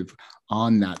perspective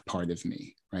on that part of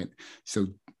me, right? So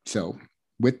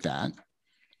with that,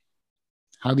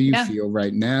 how do you feel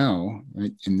right now,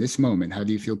 right, in this moment? How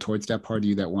do you feel towards that part of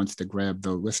you that wants to grab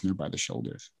the listener by the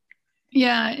shoulders?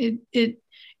 Yeah, it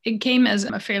came as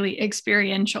a fairly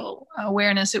experiential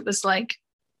awareness. It was like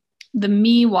the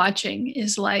me watching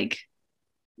is like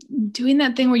doing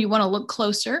that thing where you want to look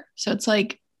closer. So it's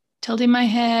like tilting my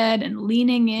head and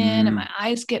leaning in and my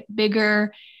eyes get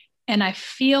bigger. And I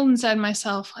feel inside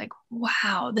myself like,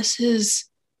 wow, there's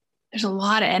a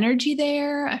lot of energy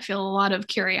there. I feel a lot of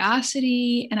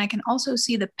curiosity. And I can also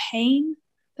see the pain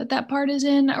that part is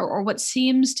in, or what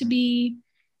seems to be,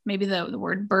 maybe the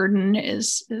word burden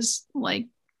is like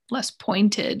less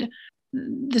pointed.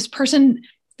 this person,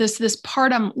 this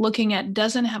part I'm looking at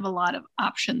doesn't have a lot of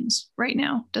options right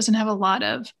now, doesn't have a lot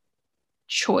of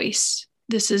choice.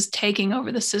 This is taking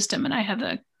over the system, and I have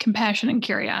the compassion and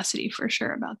curiosity for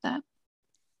sure about that.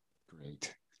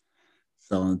 Great.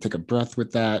 So I'm going to take a breath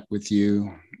with that, with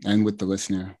you and with the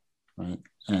listener, right?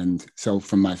 And so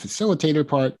from my facilitator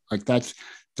part, like that's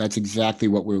exactly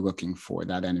what we're looking for,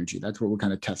 that energy. That's what we're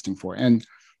kind of testing for. And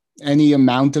any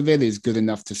amount of it is good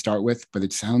enough to start with, but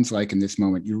it sounds like in this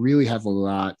moment, you really have a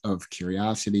lot of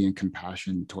curiosity and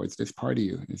compassion towards this part of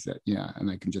you. Is that, yeah, and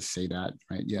I can just say that,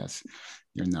 right? Yes,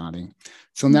 you're nodding.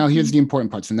 So now here's the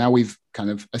important part. So now we've kind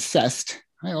of assessed,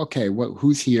 right, okay,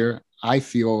 who's here? I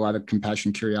feel a lot of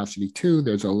compassion, curiosity too.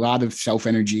 There's a lot of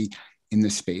self-energy in the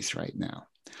space right now.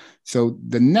 So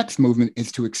the next movement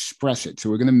is to express it. So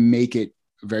we're going to make it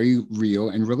very real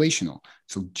and relational.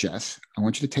 So Jess, I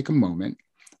want you to take a moment.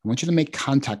 I want you to make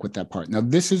contact with that part. Now,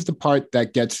 this is the part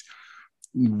that gets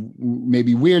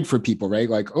maybe weird for people, right?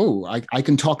 Like, oh, I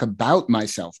can talk about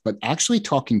myself, but actually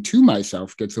talking to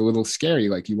myself gets a little scary.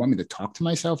 Like, you want me to talk to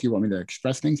myself? You want me to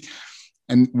express things?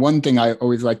 And one thing I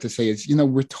always like to say is,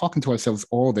 we're talking to ourselves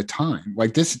all the time.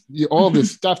 Like this, all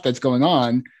this stuff that's going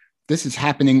on, this is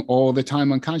happening all the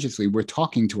time unconsciously. We're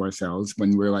talking to ourselves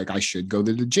when we're like, I should go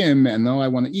to the gym and no, I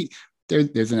want to eat.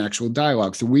 There's an actual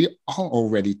dialogue. So we are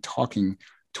already talking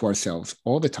to ourselves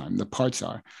all the time. The parts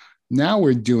are. Now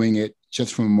we're doing it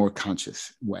just from a more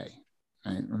conscious way.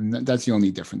 Right? And that's the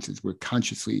only difference, is we're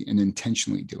consciously and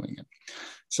intentionally doing it.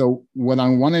 So what I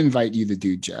want to invite you to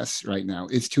do, Jess, right now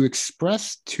is to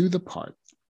express to the part,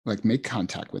 like make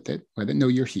contact with it, let it know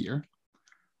you're here.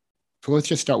 So let's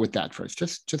just start with that first.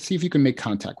 Just see if you can make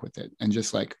contact with it and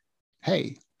just like,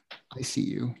 hey, I see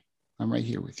you. I'm right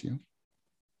here with you.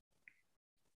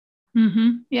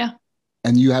 Yeah.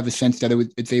 And you have a sense that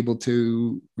it's able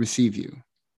to receive you.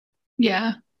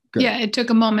 Yeah. Good. Yeah. It took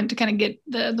a moment to kind of get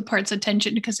the part's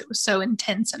attention because it was so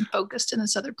intense and focused in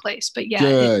this other place. But yeah,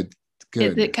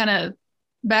 good. It kind of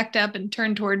backed up and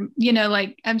turned toward,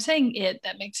 like I'm saying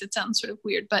that makes it sound sort of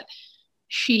weird, but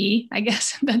she, I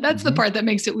guess that's the part that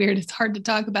makes it weird. It's hard to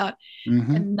talk about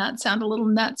and not sound a little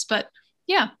nuts, but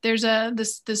yeah, there's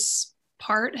this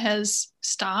part has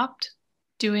stopped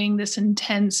doing this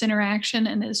intense interaction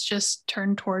and is just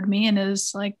turned toward me and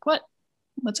is like,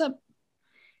 what's up?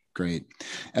 Great.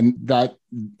 And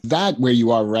that where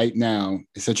you are right now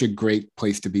is such a great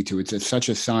place to be to. It's such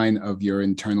a sign of your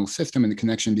internal system and the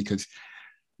connection, because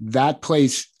that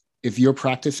place, if you're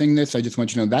practicing this, I just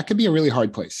want you to know that could be a really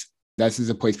hard place. This is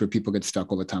a place where people get stuck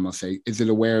all the time. I'll say, is it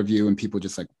aware of you? And people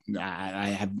just like,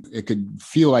 it could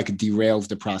feel like it derails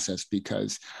the process,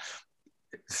 because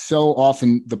so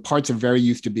often the parts are very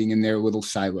used to being in their little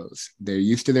silos. They're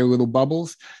used to their little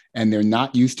bubbles, and they're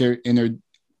not used to inner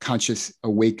conscious,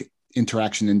 awake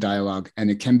interaction and dialogue.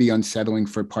 And it can be unsettling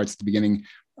for parts at the beginning.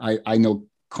 I know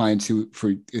clients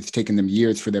it's taken them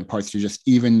years for their parts to just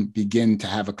even begin to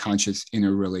have a conscious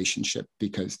inner relationship,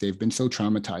 because they've been so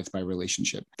traumatized by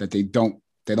relationship that they don't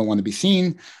want to be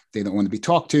seen. They don't want to be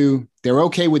talked to. They're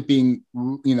okay with being,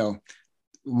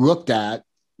 looked at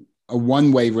a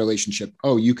one-way relationship.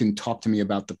 Oh, you can talk to me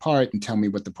about the part and tell me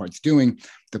what the part's doing.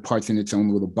 The part's in its own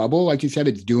little bubble. Like you said,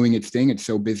 it's doing its thing. It's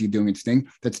so busy doing its thing.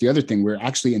 That's the other thing. We're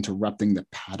actually interrupting the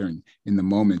pattern in the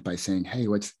moment by saying, hey,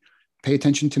 let's pay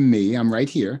attention to me. I'm right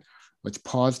here. Let's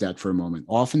pause that for a moment.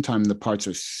 Oftentimes the parts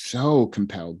are so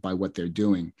compelled by what they're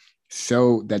doing,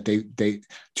 so that they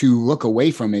to look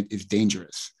away from it is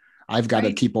dangerous. I've got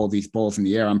to keep all these balls in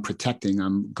the air. I'm protecting,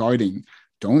 I'm guarding.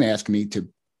 Don't ask me to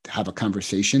have a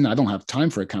conversation. I don't have time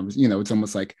for a conversation. It's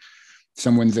almost like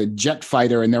someone's a jet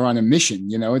fighter and they're on a mission.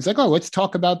 It's like, oh, let's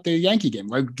talk about the Yankee game.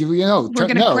 Like, we're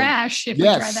going to crash if we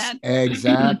try that.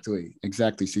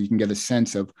 Exactly. So you can get a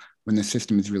sense of when the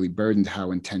system is really burdened,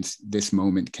 how intense this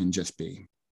moment can just be.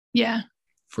 Yeah.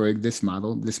 For this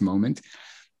moment,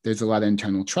 there's a lot of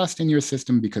internal trust in your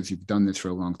system because you've done this for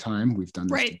a long time. We've done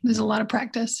this. Right. There's a lot of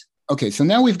practice. Okay. So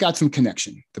now we've got some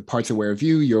connection. The part's aware of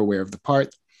you. You're aware of the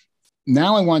part.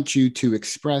 Now I want you to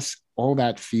express all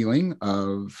that feeling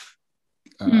of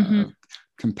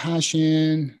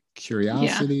compassion,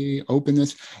 curiosity,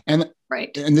 openness. And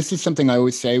this is something I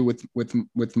always say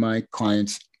with my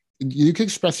clients. You can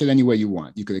express it any way you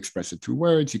want. You could express it through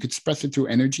words. You could express it through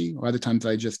energy. A lot of times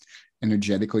I just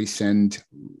energetically send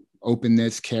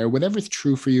openness, care, whatever's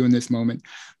true for you in this moment.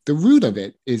 The root of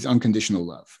it is unconditional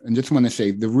love. And just want to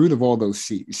say the root of all those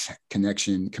C's,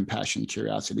 connection, compassion,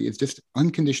 curiosity, is just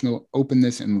unconditional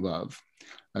openness and love.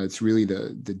 It's really the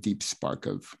deep spark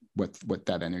of what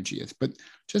that energy is. But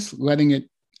just letting it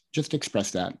just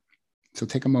express that. So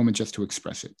take a moment just to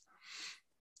express it.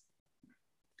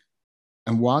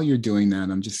 And while you're doing that,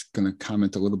 I'm just going to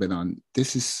comment a little bit on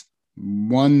this is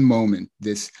one moment,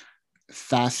 this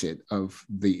facet of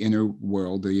the inner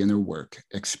world, the inner work,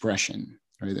 expression,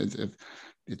 right?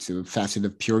 It's a facet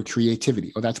of pure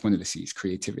creativity. Oh, that's one of the C's,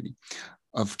 creativity.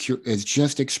 Is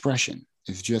just expression,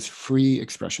 is just free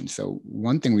expression. So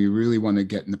one thing we really want to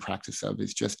get in the practice of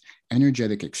is just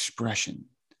energetic expression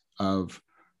of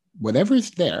whatever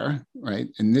is there, right?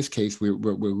 In this case, we're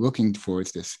looking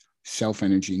towards this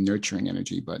self-energy, nurturing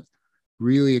energy, but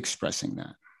really expressing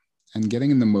that and getting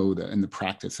in the mode and the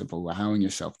practice of allowing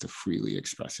yourself to freely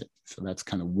express it. So that's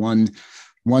kind of one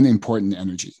important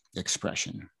energy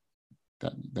expression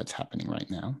that's happening right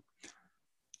now.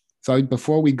 So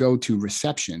before we go to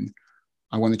reception,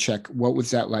 I want to check, what was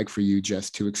that like for you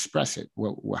just to express it?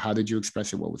 How did you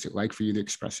express it? What was it like for you to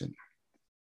express it?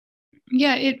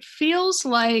 Yeah, it feels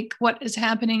like what is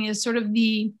happening is sort of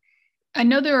I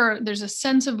know there's a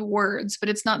sense of words, but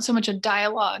it's not so much a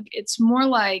dialogue. It's more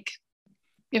like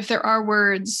if there are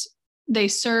words, they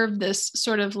serve this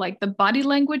sort of like the body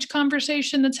language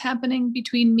conversation that's happening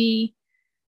between me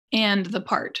and the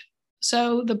part.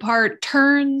 So the part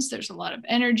turns, there's a lot of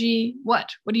energy. What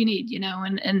do you need?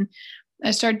 And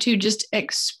I start to just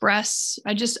express,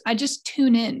 I just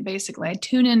tune in, basically. I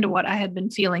tune into what I had been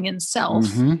feeling in self,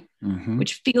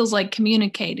 which feels like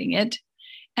communicating it.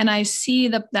 And I see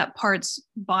that part's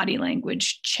body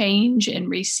language change in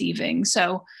receiving.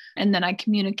 So, and then I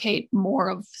communicate more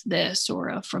of this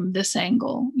or from this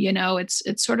angle.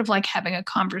 It's sort of like having a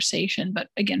conversation. But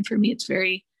again, for me, it's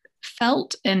very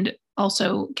felt and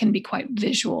also can be quite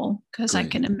visual because I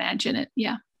can imagine it.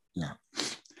 Yeah. Yeah.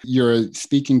 You're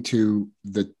speaking to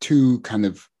the two kind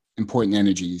of important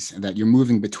energies that you're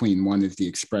moving between. One is the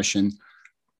expression.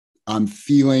 I'm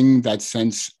feeling that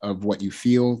sense of what you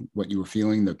feel, what you were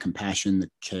feeling, the compassion, the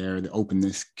care, the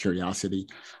openness, curiosity.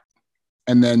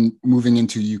 And then moving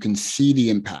into, you can see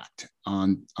the impact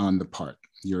on the part,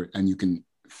 and you can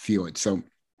feel it. So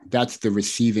that's the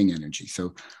receiving energy.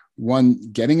 So one,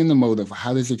 getting in the mode of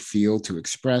how does it feel to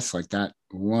express, like that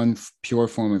one pure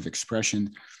form of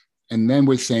expression. And then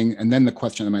we're saying, and then the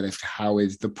question I might ask, how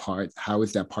is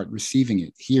that part receiving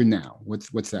it here now?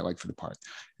 What's that like for the part?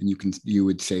 And you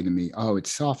would say to me, oh,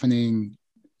 it's softening.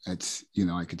 It's,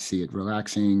 I could see it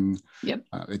relaxing. Yep.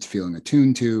 It's feeling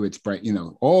attuned to, it's bright,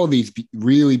 all these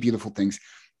really beautiful things.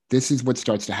 This is what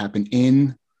starts to happen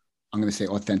in, I'm going to say,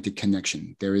 authentic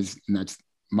connection. And that's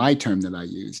my term that I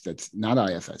use. That's not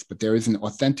IFS, but there is an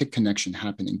authentic connection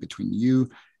happening between you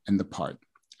and the part.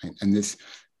 Right? And this,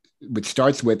 which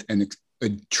starts with a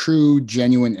true,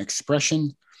 genuine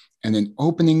expression and an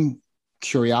opening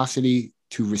curiosity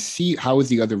to receive. How is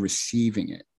the other receiving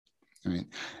it? Right?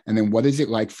 And then what is it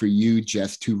like for you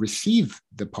just to receive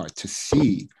the part, to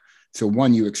see? So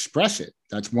one, you express it.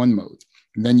 That's one mode.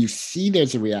 And then you see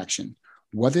there's a reaction.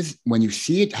 When you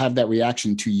see it have that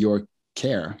reaction to your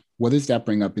care, what does that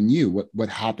bring up in you? What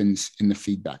happens in the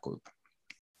feedback loop?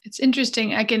 It's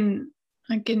interesting. I can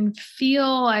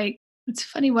feel like, it's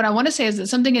funny. What I want to say is that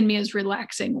something in me is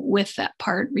relaxing with that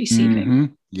part receiving. Mm-hmm.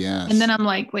 Yes. And then I'm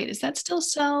like, wait, is that still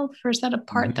self, or is that a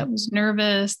part that was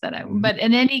nervous but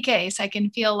in any case, I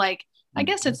can feel like, I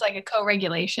guess it's like a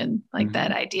co-regulation, like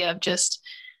that idea of just,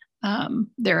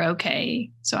 they're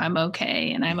okay. So I'm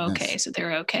okay. And I'm okay. So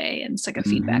they're okay. And it's like a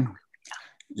feedback.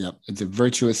 Yep. It's a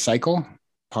virtuous cycle,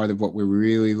 part of what we're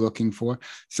really looking for.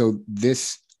 So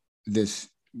this,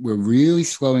 we're really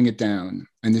slowing it down.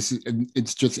 And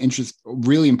it's just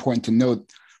really important to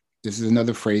note, this is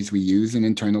another phrase we use in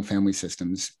internal family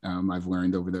systems. I've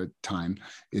learned over the time,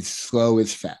 is slow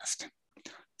is fast.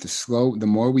 The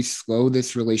more we slow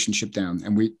this relationship down,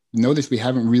 and we notice we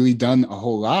haven't really done a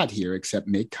whole lot here except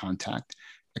make contact,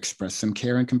 express some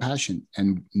care and compassion,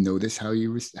 and notice how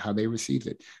they receive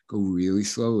it. Go really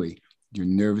slowly. Your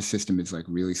nervous system is like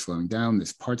really slowing down.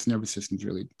 This part's nervous system is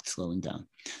really slowing down.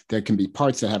 There can be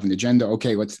parts that have an agenda.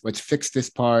 Okay, let's fix this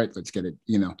part. Let's get it,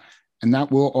 and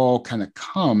that will all kind of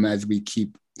come as we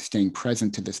keep staying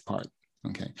present to this part.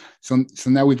 Okay, so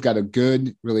now we've got a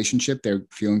good relationship. They're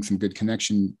feeling some good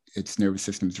connection. Its nervous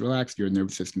system's relaxed. Your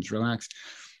nervous system's relaxed.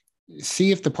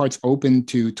 See if the part's open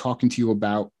to talking to you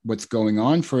about what's going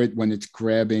on for it when it's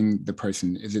grabbing the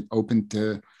person. Is it open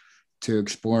to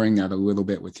exploring that a little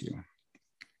bit with you?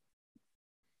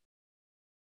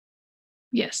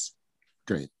 Yes.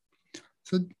 Great.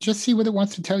 So just see what it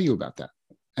wants to tell you about that.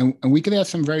 And we could ask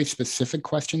some very specific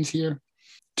questions here.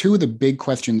 Two of the big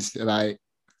questions that I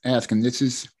ask, and this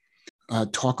is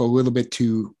talk a little bit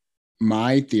to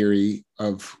my theory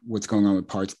of what's going on with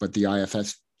parts, but the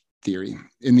IFS theory.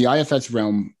 In the IFS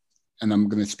realm, and I'm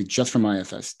going to speak just from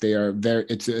IFS,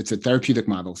 it's a therapeutic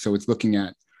model. So it's looking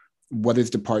at what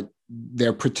is the part?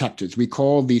 They're protectors. We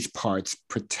call these parts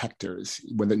protectors,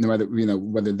 whether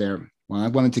they're, well, I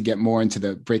wanted to get more into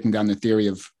the breaking down the theory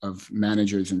of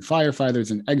managers and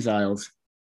firefighters and exiles.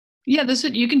 Yeah,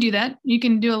 you can do that. You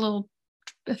can do a little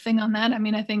thing on that. I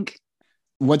mean, I think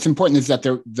what's important is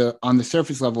that on the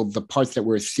surface level, the parts that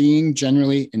we're seeing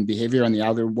generally in behavior on the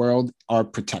outer world are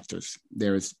protectors.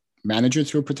 There's managers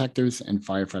who are protectors and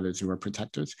firefighters who are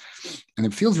protectors. And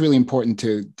it feels really important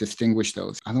to distinguish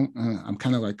those. I'm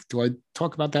kind of like, do I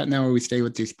talk about that now or we stay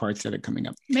with these parts that are coming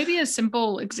up? Maybe a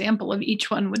simple example of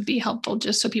each one would be helpful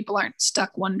just so people aren't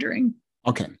stuck wondering.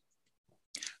 Okay.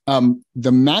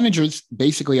 The managers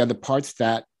basically are the parts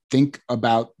that think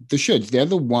about the shoulds. They're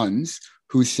the ones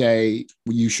who say,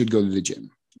 well, you should go to the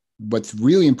gym. What's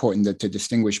really important to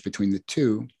distinguish between the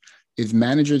two is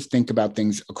managers think about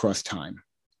things across time.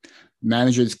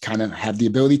 Managers kind of have the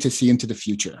ability to see into the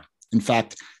future. In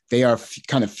fact, they are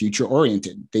kind of future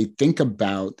oriented. They think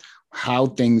about how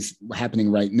things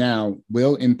happening right now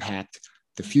will impact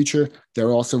the future. They're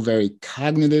also very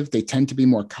cognitive. They tend to be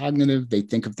more cognitive. They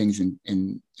think of things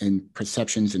in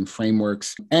perceptions and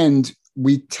frameworks. And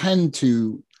we tend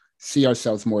to see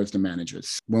ourselves more as the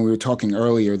managers. When we were talking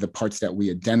earlier, the parts that we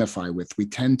identify with, we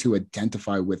tend to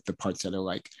identify with the parts that are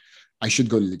like, I should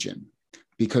go to the gym,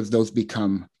 because those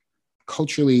become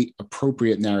culturally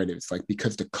appropriate narratives, like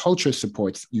because the culture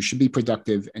supports you should be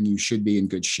productive and you should be in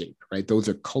good shape, right? Those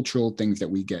are cultural things that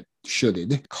we get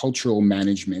shoulded. Cultural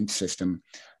management system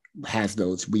has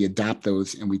those. We adopt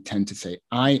those and we tend to say,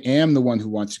 I am the one who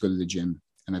wants to go to the gym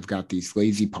and I've got these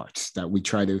lazy parts that we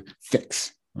try to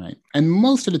fix, right? And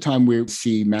most of the time we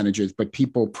see managers, but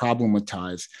people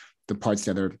problematize the parts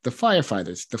that are the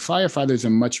firefighters. The firefighters are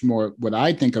much more what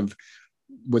I think of.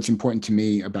 What's important to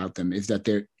me about them is that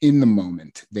they're in the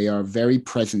moment. They are very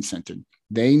present centered.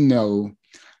 They know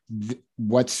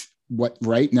what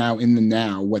right now in the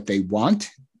now, what they want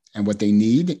and what they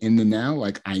need in the now.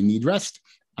 Like, I need rest.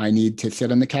 I need to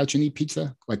sit on the couch and eat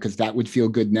pizza, like, because that would feel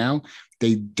good now.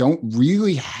 They don't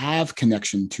really have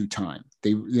connection to time.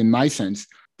 They, in my sense,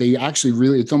 they actually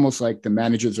really, it's almost like the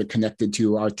managers are connected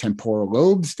to our temporal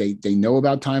lobes. They know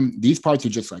about time. These parts are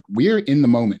just like, we're in the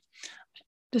moment.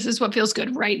 This is what feels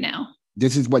good right now.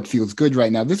 This is what feels good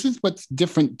right now. This is what's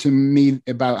different to me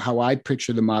about how I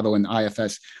picture the model in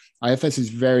IFS. IFS is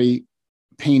very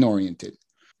pain-oriented.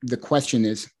 The question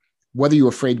is, what are you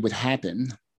afraid would happen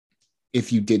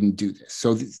if you didn't do this?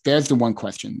 So there's the one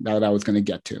question that I was going to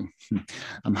get to.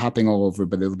 I'm hopping all over,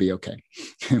 but it'll be okay.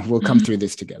 We'll come through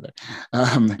this together.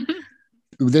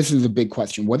 This is a big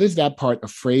question. What is that part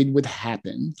afraid would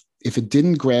happen if it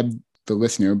didn't grab the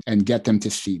listener and get them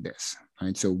to see this?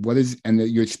 Right. So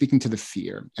you're speaking to the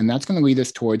fear, and that's going to lead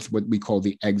us towards what we call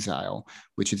the exile,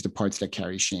 which is the parts that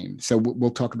carry shame. So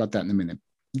we'll talk about that in a minute.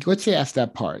 Let's say ask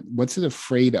that part. What's it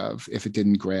afraid of if it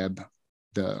didn't grab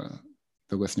the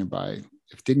listener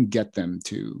if it didn't get them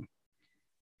to?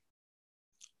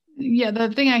 Yeah, the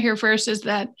thing I hear first is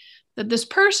that this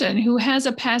person who has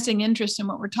a passing interest in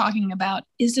what we're talking about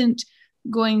isn't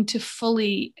going to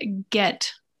fully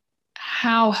get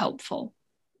how helpful.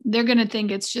 They're going to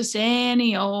think it's just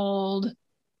any old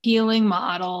healing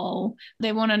model.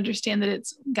 They won't understand that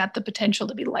it's got the potential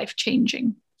to be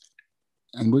life-changing.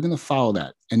 And we're going to follow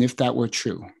that. And if that were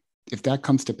true, if that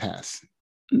comes to pass,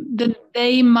 then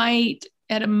they might,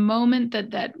 at a moment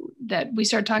that we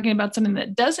start talking about something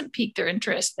that doesn't pique their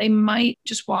interest, they might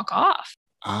just walk off.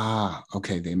 Ah,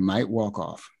 okay. They might walk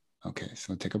off. Okay.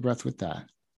 So take a breath with that.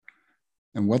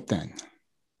 And what then?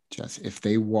 Just if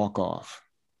they walk off,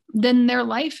 then their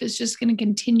life is just going to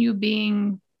continue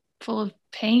being full of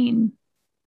pain.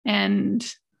 And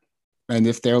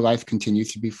if their life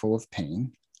continues to be full of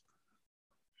pain,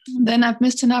 then I've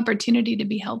missed an opportunity to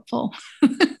be helpful.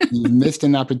 You've missed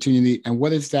an opportunity. And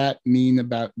what does that mean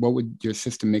about, what would your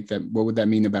system what would that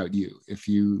mean about you if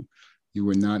you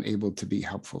were not able to be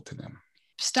helpful to them?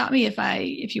 Stop me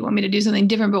if you want me to do something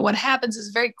different. But what happens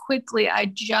is very quickly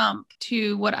I jump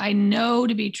to what I know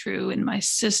to be true in my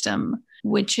system,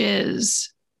 which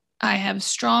is I have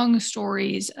strong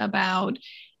stories about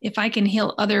if I can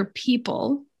heal other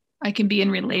people, I can be in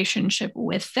relationship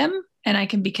with them and I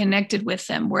can be connected with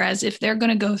them. Whereas if they're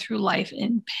going to go through life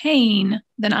in pain,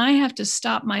 then I have to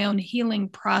stop my own healing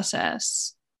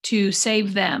process to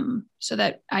save them so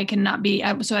that I cannot be,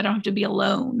 so I don't have to be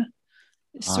alone.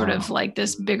 It's sort of like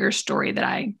this bigger story that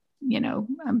I'm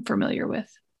familiar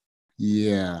with.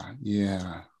 Yeah.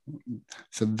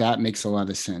 So that makes a lot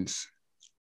of sense.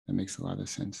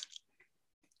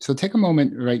 So take a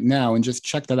moment right now and just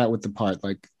check that out with the part.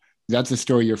 Like, that's a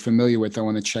story you're familiar with. I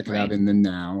want to check it out in the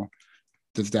now.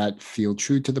 does that feel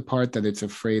true to the part that it's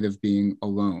afraid of being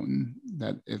alone?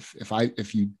 That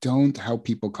if you don't help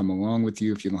people come along with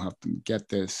you, if you don't help them get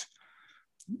this,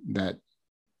 that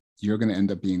you're going to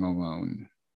end up being alone.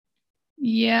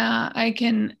 Yeah, I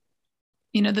can,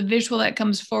 the visual that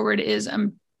comes forward is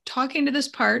I'm talking to this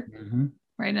part,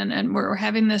 right? And we're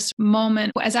having this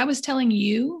moment. As I was telling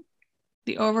you,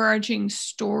 the overarching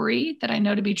story that I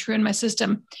know to be true in my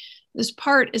system, this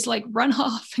part is like run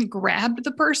off and grabbed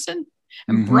the person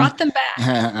and brought them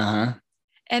back.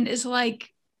 And is like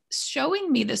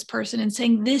showing me this person and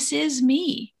saying, this is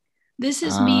me. This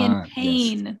is me in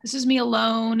pain. Yes. This is me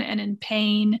alone and in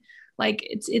pain. Like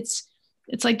it's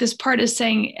like this part is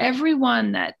saying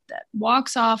that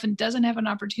walks off and doesn't have an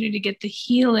opportunity to get the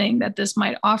healing that this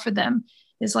might offer them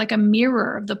is like a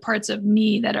mirror of the parts of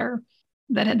me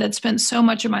that spent so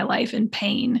much of my life in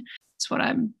pain. That's what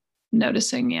I'm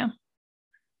noticing. Yeah.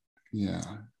 Yeah.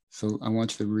 So I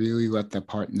want you to really let that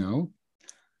part know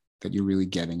that you're really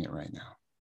getting it right now.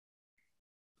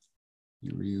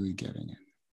 You're really getting it.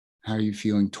 How are you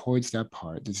feeling towards that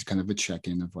part? This is kind of a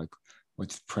check-in of like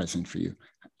what's present for you.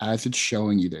 As it's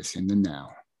showing you this in the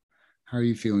now, how are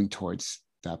you feeling towards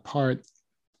that part?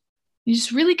 You're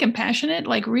just really compassionate,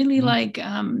 like really like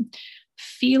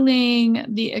feeling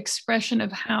the expression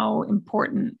of how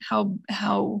important,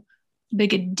 how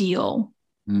big a deal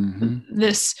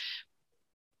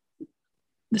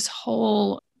this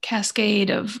whole cascade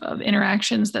of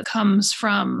interactions that comes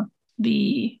from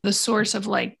the source of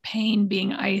like pain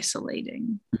being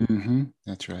isolating.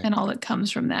 That's right. And all that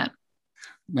comes from that.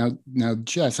 Now,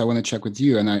 Jess, I want to check with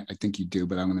you, and I think you do,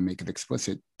 but I'm going to make it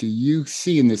explicit. Do you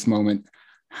see in this moment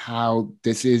how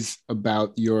this is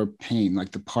about your pain,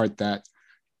 like the part that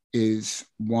is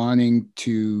wanting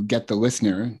to get the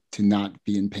listener to not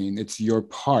be in pain? It's your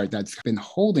part that's been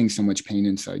holding so much pain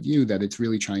inside you that it's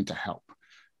really trying to help.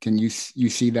 Can you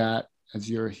see that as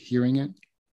you're hearing it?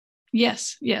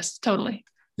 Yes, totally.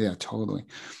 Yeah, totally.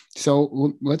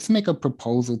 So let's make a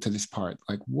proposal to this part.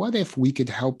 Like, what if we could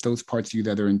help those parts of you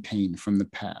that are in pain from the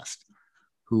past,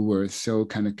 who were so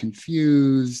kind of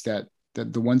confused, that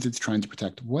the ones it's trying to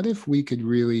protect? What if we could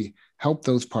really help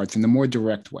those parts in a more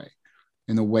direct way,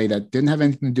 in a way that didn't have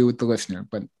anything to do with the listener,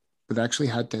 but actually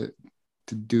had to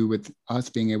do with us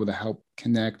being able to help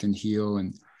connect and heal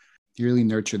and really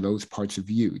nurture those parts of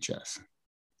you, Jess?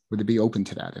 Would it be open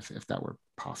to that if that were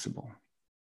possible?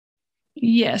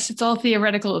 Yes, it's all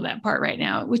theoretical of that part right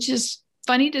now, which is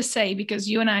funny to say because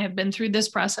you and I have been through this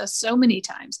process so many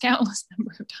times, countless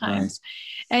number of times.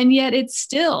 Right. And yet it's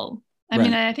still, I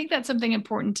mean, I think that's something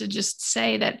important to just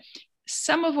say, that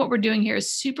some of what we're doing here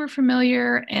is super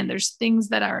familiar, and there's things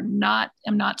that I'm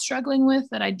not struggling with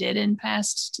that I did in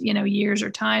past, years or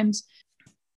times.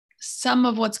 Some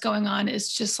of what's going on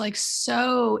is just like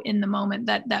so in the moment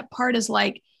that part is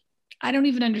like, I don't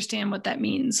even understand what that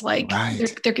means. Like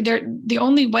they're the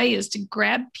only way is to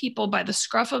grab people by the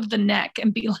scruff of the neck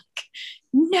and be like,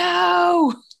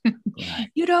 no,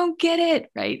 you don't get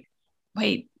it. Right.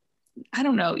 Wait, I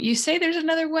don't know. You say there's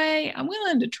another way. I'm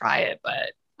willing to try it,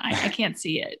 but I can't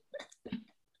see it.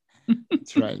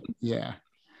 That's right. Yeah.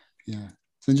 Yeah.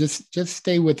 So just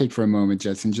stay with it for a moment,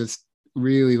 Jess, and just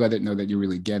really let it know that you're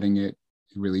really getting it,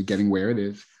 really getting where it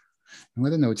is, and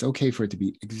let it know it's okay for it to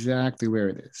be exactly where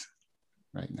it is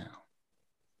right now.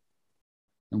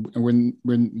 And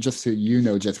we're just so you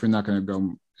know, Jess, we're not going to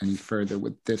go any further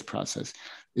with this process.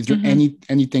 Is there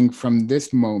anything from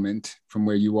this moment, from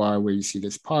where you are, where you see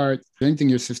this part, anything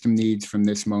your system needs from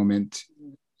this moment,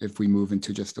 if we move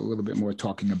into just a little bit more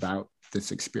talking about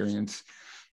this experience?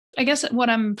 I guess what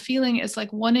I'm feeling is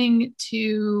like wanting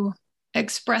to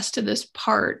express to this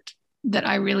part that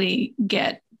I really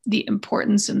get the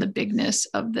importance and the bigness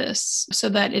of this, so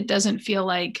that it doesn't feel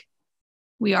like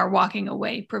we are walking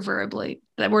away, proverbially,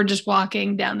 that we're just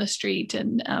walking down the street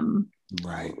and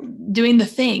doing the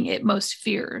thing it most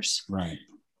fears. Right.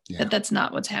 Yeah. That's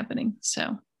not what's happening.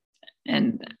 So,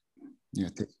 and yeah,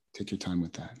 take your time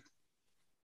with that.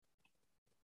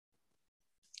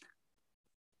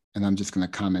 And I'm just going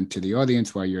to comment to the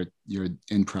audience while you're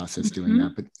in process doing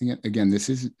that. But again, this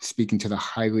is speaking to the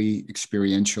highly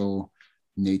experiential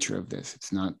nature of this.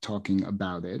 It's not talking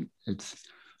about it. It's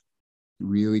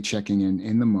really checking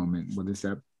in the moment. What does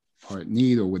that part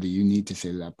need, or what do you need to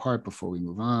say to that part before we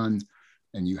move on?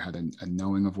 And you had a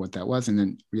knowing of what that was, and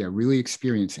then really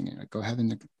experiencing it. Like, go ahead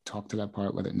and talk to that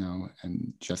part, let it know,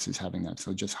 and just as having that.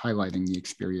 So just highlighting the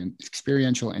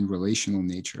experiential and relational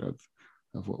nature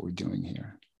of what we're doing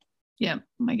here. Yeah,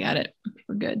 I got it.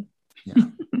 We're good. Yeah.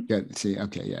 Good. See,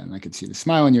 okay, yeah, and I could see the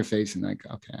smile on your face, and like,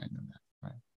 okay, I know that.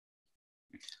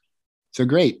 Right. So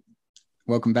great.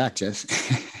 Welcome back, Jess.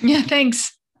 Yeah,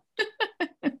 thanks.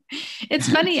 It's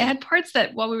funny. I had parts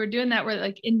that while we were doing that were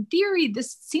like, in theory,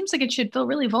 this seems like it should feel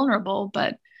really vulnerable,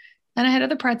 but then I had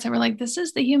other parts that were like, this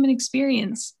is the human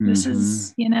experience. This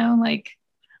is, like,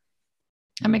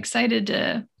 I'm excited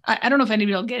to, I don't know if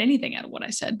anybody will get anything out of what I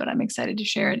said, but I'm excited to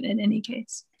share it in any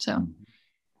case. So,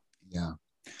 yeah.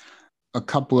 A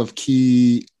couple of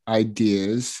key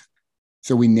ideas.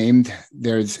 So we named,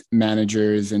 there's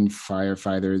managers and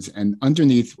firefighters, and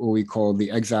underneath what we call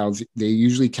the exiles, they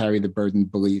usually carry the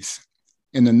burdened beliefs.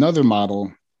 In another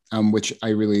model, which I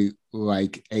really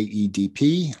like,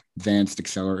 AEDP, Advanced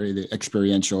Accelerated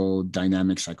Experiential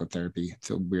Dynamic Psychotherapy. It's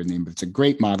a weird name, but it's a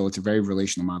great model. It's a very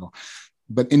relational model.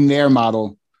 But in their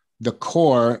model, the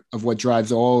core of what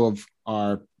drives all of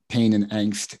our pain and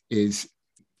angst is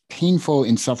painful,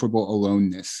 insufferable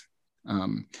aloneness.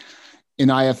 In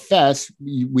IFS,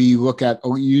 we look at,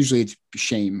 usually it's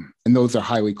shame, and those are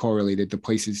highly correlated. The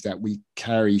places that we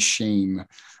carry shame,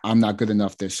 I'm not good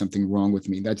enough, there's something wrong with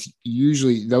me. That's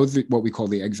usually, those are what we call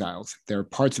the exiles. There are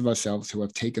parts of ourselves who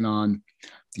have taken on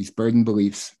these burdened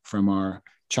beliefs from our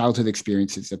childhood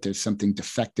experiences that there's something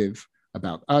defective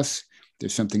about us.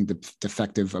 There's something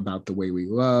defective about the way we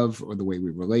love or the way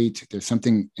we relate. There's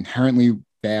something inherently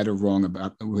bad or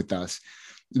wrong with us.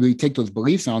 We take those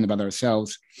beliefs on about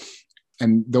ourselves,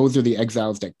 and those are the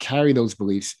exiles that carry those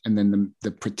beliefs. And then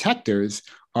the protectors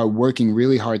are working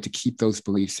really hard to keep those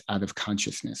beliefs out of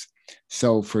consciousness.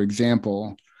 So, for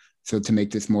example, to make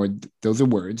this more, those are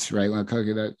words, right?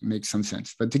 Okay, that makes some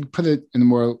sense. But to put it in a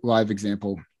more live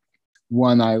example,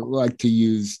 one I like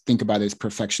to think about is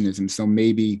perfectionism. So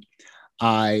maybe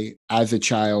I, as a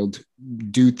child,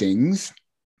 do things,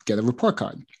 get a report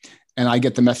card, and I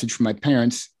get the message from my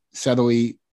parents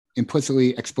subtly,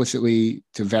 implicitly, explicitly,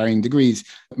 to varying degrees,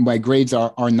 my grades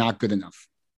are not good enough.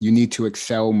 You need to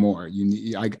excel more.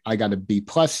 I got a B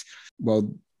plus.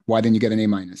 Well, why didn't you get an A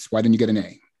minus? Why didn't you get an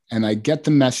A? And I get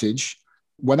the message,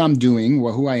 what I'm doing,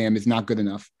 who I am is not good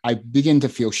enough. I begin to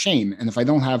feel shame. And if I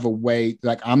don't have a way,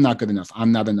 like, I'm not good enough,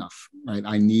 I'm not enough, right?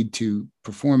 I need to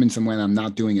perform in some way and I'm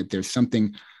not doing it. There's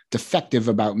something defective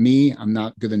about me. I'm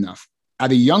not good enough.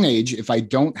 At a young age, if I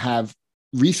don't have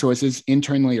resources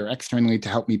internally or externally to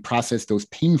help me process those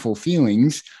painful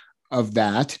feelings of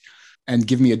that and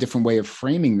give me a different way of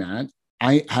framing that,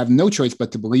 I have no choice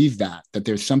but to believe that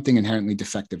there's something inherently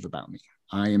defective about me.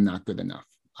 I am not good enough.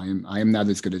 I am not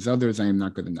as good as others. I am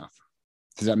not good enough.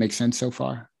 Does that make sense so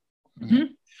far?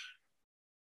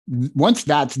 Mm-hmm. Once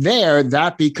that's there,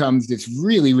 that becomes this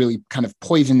really, really kind of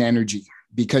poison energy,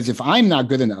 because if I'm not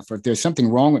good enough, or if there's something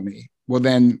wrong with me, well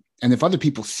then, and if other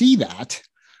people see that,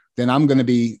 then I'm going to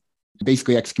be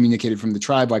basically excommunicated from the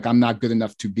tribe. Like, I'm not good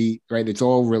enough to be, right? It's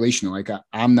all relational. Like,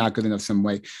 I'm not good enough some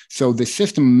way. So the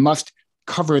system must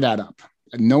cover that up.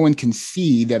 No one can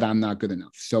see that I'm not good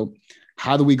enough. So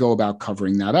how do we go about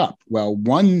covering that up? Well,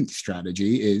 one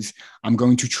strategy is I'm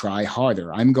going to try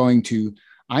harder. I am going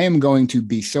to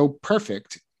be so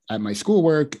perfect at my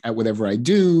schoolwork, at whatever I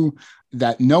do,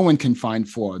 that no one can find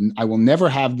flaw. I will never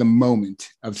have the moment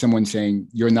of someone saying,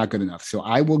 you're not good enough. So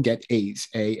I will get A's,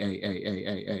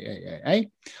 A.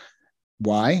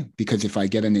 Why? Because if I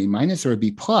get an A minus or a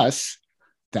B plus,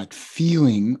 that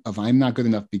feeling of I'm not good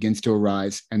enough begins to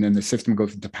arise, and then the system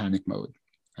goes into panic mode,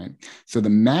 right? So the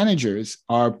managers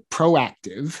are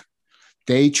proactive.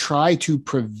 They try to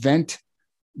prevent,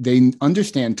 they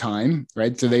understand time,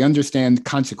 right? So they understand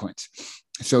consequence.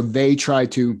 So they try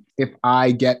to, if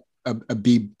I get a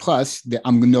B plus, that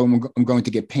I'm going to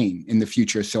get pain in the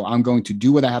future. So I'm going to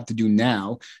do what I have to do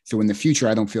now, so in the future,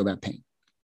 I don't feel that pain.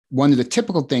 One of the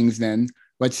typical things then,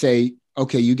 let's say,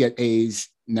 okay, you get A's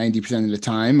 90% of the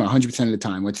time, 100% of the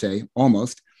time, let's say,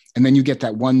 almost, and then you get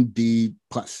that one B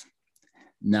plus.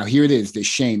 Now here it is, the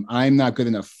shame, I'm not good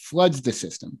enough, floods the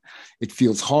system. It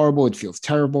feels horrible, it feels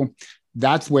terrible.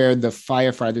 That's where the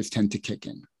firefighters tend to kick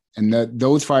in. And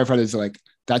those firefighters are like,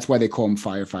 that's why they call them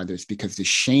firefighters, because the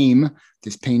shame,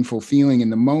 this painful feeling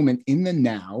in the moment, in the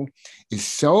now, is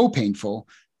so painful.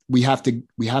 We have to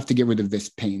get rid of this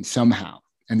pain somehow.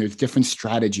 And there's different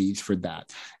strategies for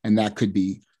that. And that could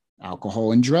be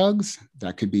alcohol and drugs.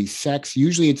 That could be sex.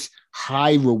 Usually it's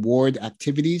high reward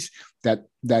activities that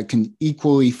can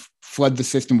equally flood the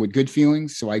system with good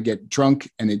feelings. So I get drunk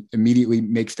and it immediately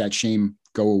makes that shame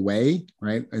go away,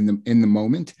 right? In the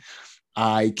moment.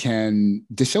 I can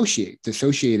dissociate.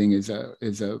 Dissociating is a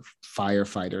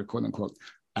firefighter, quote unquote,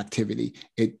 activity.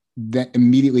 It that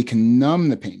immediately can numb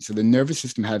the pain. So the nervous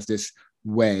system has this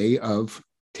way of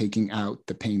taking out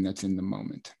the pain that's in the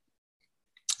moment.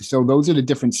 So those are the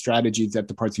different strategies that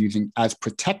the parts are using as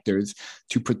protectors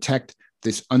to protect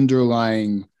this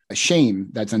underlying shame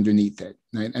that's underneath it.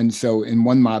 Right? And so in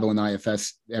one model in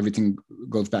IFS, everything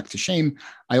goes back to shame.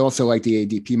 I also like the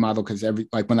ADP model because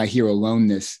when I hear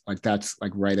aloneness, like that's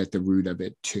like right at the root of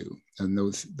it too. And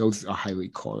those are highly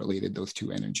correlated, those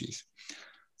two energies.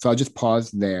 So I'll just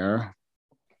pause there,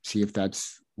 see if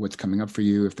that's what's coming up for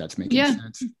you, if that's making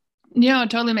sense. Yeah, it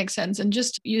totally makes sense. And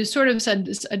just, you sort of said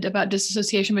this about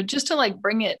disassociation, but just to like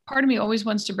bring it, part of me always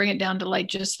wants to bring it down to like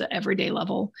just the everyday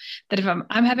level, that if I'm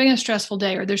having a stressful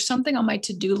day or there's something on my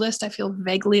to-do list I feel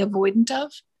vaguely avoidant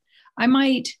of, I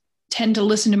might tend to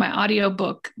listen to my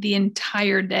audiobook the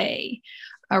entire day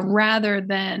rather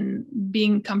than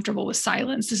being comfortable with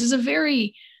silence. This is a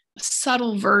very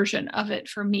subtle version of it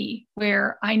for me,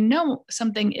 where I know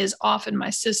something is off in my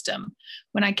system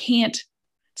when I can't.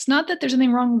 It's not that there's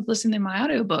anything wrong with listening to my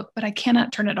audiobook, but I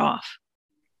cannot turn it off.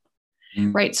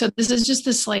 Right. So this is just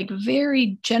this like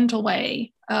very gentle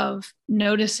way of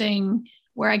noticing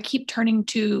where I keep turning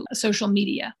to social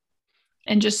media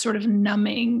and just sort of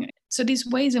numbing. So these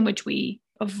ways in which we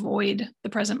avoid the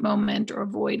present moment or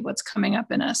avoid what's coming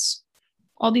up in us,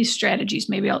 all these strategies,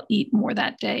 maybe I'll eat more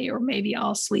that day, or maybe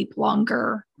I'll sleep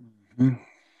longer.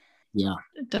 Yeah.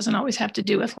 It doesn't always have to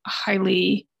do with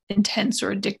highly intense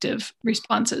or addictive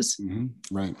responses.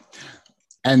 Right.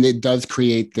 And it does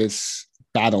create this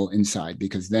battle inside,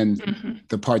 because then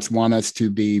the parts want us to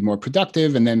be more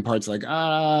productive. And then parts like,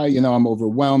 I'm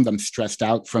overwhelmed. I'm stressed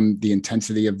out from the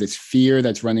intensity of this fear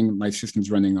that's running. My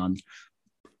system's running on,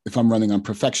 if I'm running on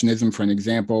perfectionism, for an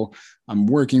example, I'm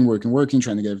working,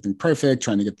 trying to get everything perfect,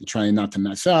 trying not to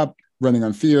mess up, running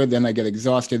on fear. Then I get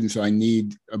exhausted. And so I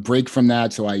need a break from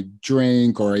that. So I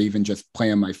drink, or I even just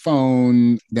play on my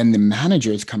phone. Then the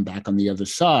managers come back on the other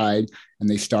side and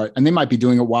they might be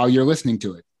doing it while you're listening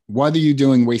to it. What are you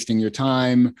doing wasting your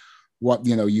time?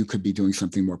 You could be doing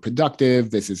something more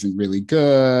productive. This isn't really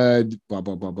good, blah,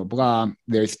 blah, blah, blah, blah.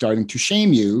 They're starting to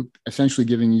shame you, essentially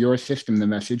giving your system the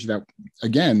message that,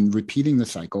 again, repeating the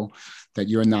cycle, that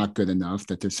you're not good enough,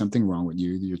 that there's something wrong with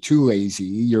you, you're too lazy,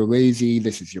 you're lazy,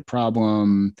 this is your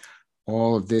problem,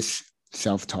 all of this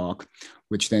self-talk,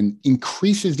 which then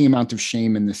increases the amount of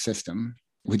shame in the system,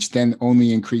 which then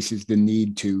only increases the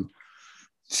need to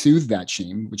soothe that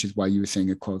shame, which is why you were saying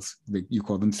you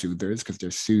call them soothers, because they're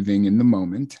soothing in the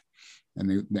moment.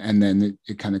 And then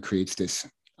it kind of creates this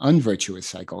unvirtuous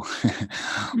cycle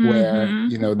where,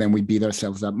 then we beat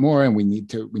ourselves up more, and we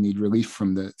need relief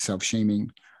from the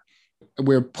self-shaming.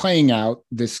 We're playing out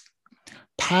this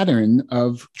pattern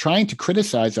of trying to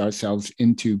criticize ourselves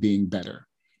into being better.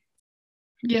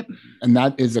 Yep. And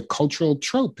that is a cultural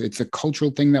trope. It's a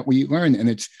cultural thing that we learn, and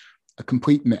it's a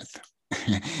complete myth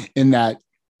in that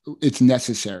it's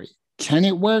necessary. Can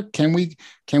it work? Can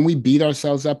we beat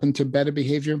ourselves up into better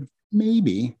behavior?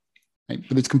 Maybe, right?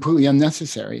 But it's completely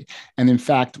unnecessary. And in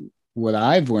fact, what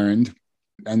I've learned,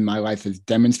 and my life has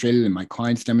demonstrated, and my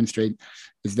clients demonstrate,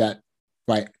 is that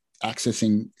by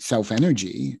accessing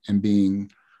self-energy and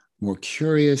being more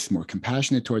curious, more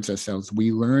compassionate towards ourselves,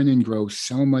 we learn and grow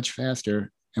so much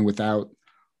faster, and without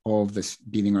all of this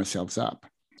beating ourselves up.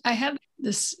 I have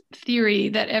this theory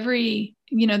that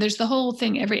there's the whole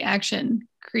thing, every action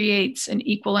creates an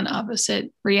equal and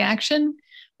opposite reaction.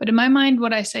 But in my mind,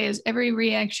 what I say is every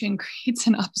reaction creates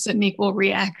an opposite and equal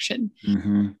reaction.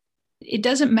 It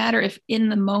doesn't matter if in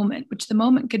the moment, which the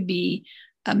moment could be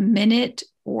a minute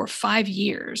or 5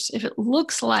 years, if it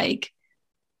looks like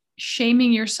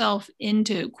shaming yourself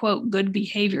into, quote, good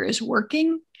behavior is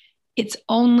working, it's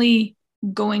only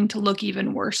going to look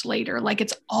even worse later. Like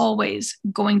it's always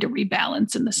going to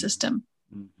rebalance in the system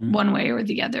one way or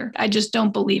the other. I just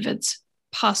don't believe it's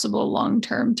possible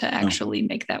long-term to actually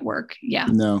make that work. Yeah.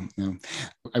 No.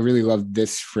 I really love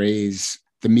this phrase,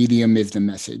 the medium is the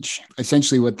message.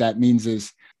 Essentially what that means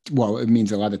is, well, it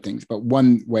means a lot of things, but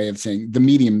one way of saying the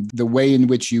medium, the way in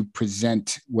which you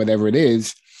present whatever it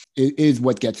is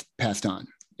what gets passed on.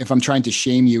 If I'm trying to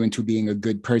shame you into being a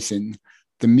good person,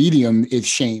 the medium is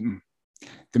shame.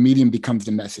 The medium becomes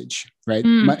the message, right?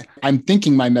 I'm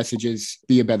thinking my message is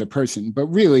be a better person, but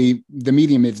really the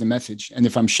medium is the message. And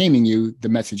if I'm shaming you, the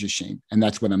message is shame. And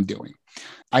that's what I'm doing.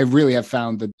 I really have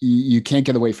found that you can't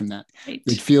get away from that. Right.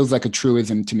 It feels like a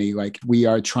truism to me, like we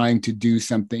are trying to do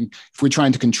something. If we're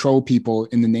trying to control people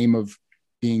in the name of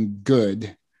being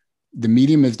good, the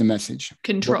medium is the message.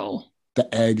 Control.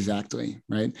 Exactly.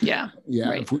 Right. Yeah.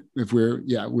 Right. If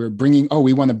we're bringing,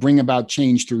 we want to bring about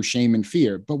change through shame and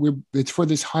fear, but it's for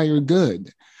this higher good.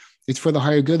 It's for the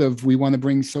higher good of, we want to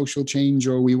bring social change,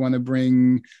 or we want to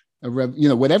bring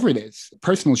whatever it is,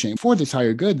 personal change for this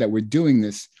higher good, that we're doing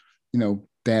this,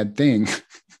 bad thing.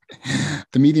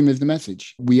 The medium is the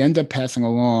message. We end up passing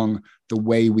along the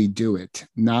way we do it,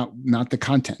 not the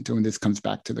content. And this comes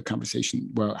back to the conversation,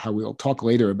 well, how we'll talk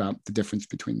later about the difference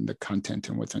between the content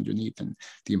and what's underneath and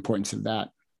the importance of that.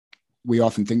 We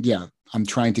often think, yeah, I'm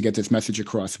trying to get this message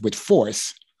across with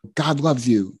force. God loves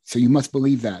you, so you must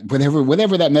believe that.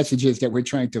 Whatever that message is that we're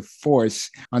trying to force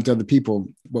onto other people,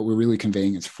 what we're really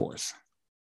conveying is force.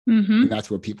 Mm-hmm. And that's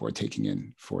what people are taking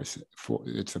in force.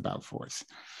 It's about force.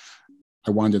 I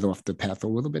wandered off the path a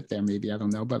little bit there, maybe, I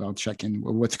don't know, but I'll check in.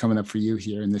 What's coming up for you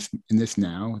here in this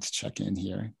now? Let's check in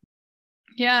here.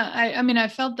 Yeah, I mean,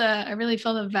 I really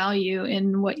felt the value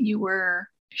in what you were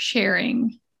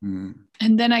sharing. Mm.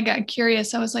 And then I got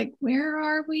curious. I was like, where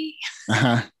are we?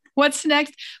 Uh-huh. What's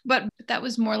next? But that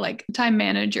was more like time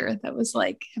manager. That was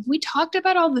like, have we talked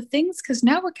about all the things? Because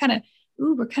now we're kind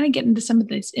of getting to some of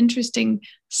these interesting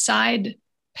side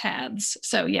paths.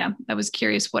 So yeah, I was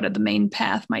curious what the main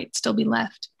path might still be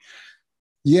left.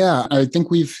 Yeah, I think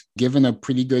we've given a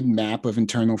pretty good map of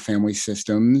internal family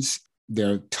systems.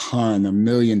 There are a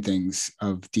million things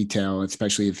of detail,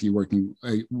 especially if you're working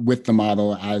with the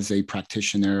model as a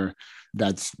practitioner.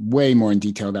 That's way more in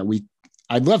detail that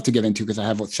I'd love to get into because I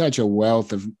have such a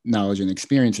wealth of knowledge and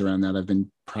experience around that. I've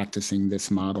been practicing this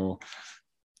model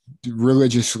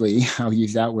religiously, I'll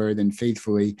use that word, and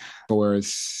faithfully for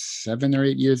 7 or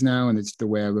 8 years now, and it's the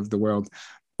way I live the world.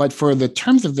 But for the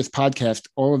terms of this podcast,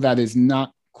 all of that is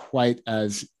not quite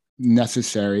as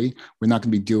necessary. We're not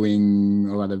going to be doing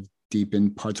a lot of deep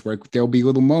in parts work. There'll be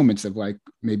little moments of like,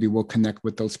 maybe we'll connect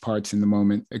with those parts in the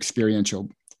moment, experiential.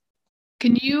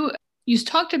 Can you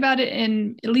talked about it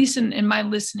in, at least in my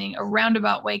listening, a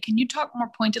roundabout way. Can you talk more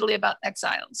pointedly about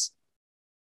exiles?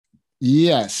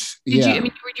 Yes. You, I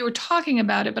mean, you were talking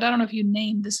about it, but I don't know if you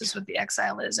named this is what the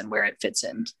exile is and where it fits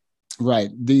in.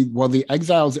 Right. The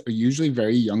exiles are usually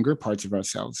very younger parts of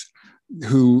ourselves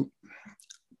who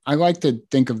I like to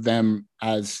think of them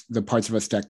as the parts of us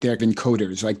that they're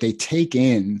encoders, like they take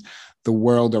in the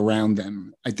world around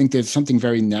them. I think there's something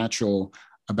very natural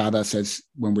about us as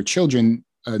when we're children,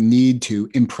 a need to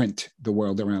imprint the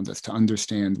world around us, to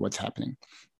understand what's happening.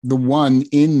 The one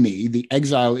in me, the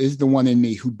exile is the one in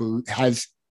me who has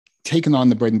taken on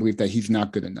the burden belief that he's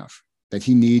not good enough, that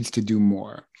he needs to do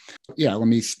more. Yeah, let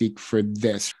me speak for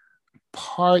this.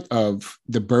 Part of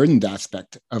the burdened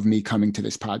aspect of me coming to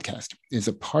this podcast is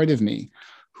a part of me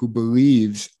who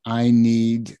believes I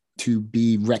need to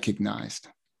be recognized.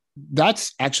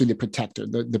 That's actually the protector.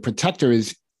 The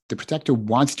protector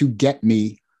wants to get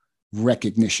me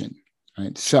recognition,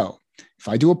 right? So if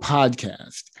I do a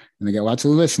podcast and I get lots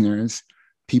of listeners,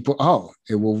 people,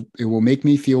 it will make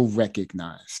me feel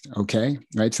recognized, okay?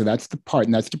 Right? So that's the part,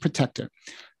 and that's the protector.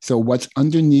 So what's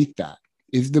underneath that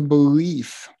is the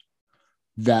belief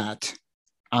that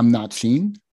I'm not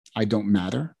seen, I don't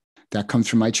matter. That comes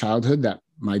from my childhood, that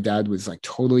my dad was like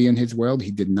totally in his world.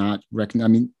 He did not recognize, I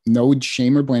mean, no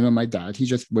shame or blame on my dad. He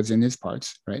just was in his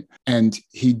parts, right? And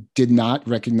he did not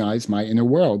recognize my inner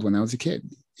world when I was a kid.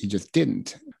 He just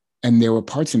didn't. And there were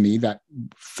parts of me that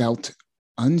felt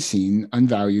unseen,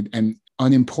 unvalued, and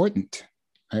unimportant.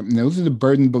 Right? And those are the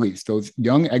burdened beliefs. Those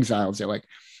young exiles, they're like,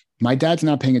 my dad's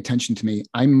not paying attention to me.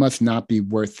 I must not be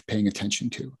worth paying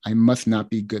attention to. I must not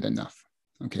be good enough,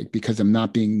 okay? Because I'm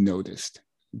not being noticed,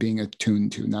 being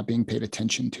attuned to, not being paid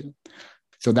attention to.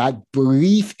 So that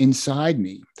belief inside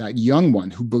me, that young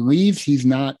one who believes he's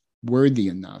not worthy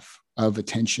enough of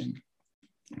attention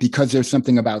because there's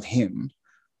something about him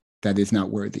that is not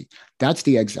worthy, that's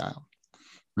the exile,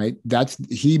 right?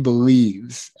 He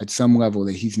believes at some level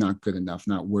that he's not good enough,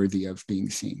 not worthy of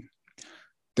being seen.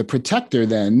 The protector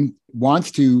then wants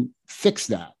to fix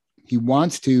that. He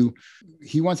wants to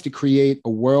create a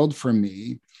world for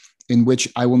me in which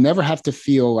I will never have to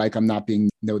feel like I'm not being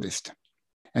noticed.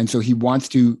 And so he wants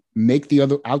to make the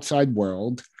other outside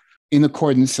world in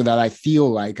accordance so that I feel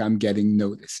like I'm getting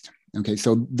noticed. Okay,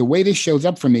 so the way this shows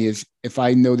up for me is if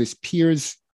I notice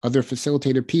peers, other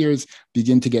facilitator peers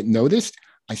begin to get noticed,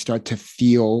 I start to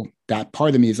feel that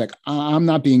part of me is like, I'm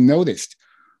not being noticed.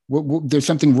 There's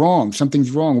something wrong.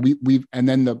 Something's wrong. And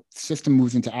then the system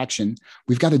moves into action.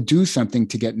 We've got to do something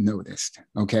to get noticed.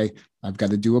 Okay. I've got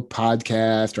to do a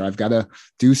podcast, or I've got to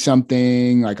do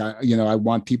something like, I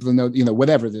want people to know,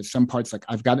 whatever. There's some parts like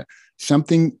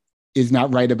something is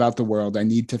not right about the world. I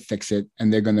need to fix it.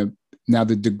 And they're going to, now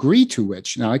the degree to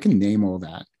which, now I can name all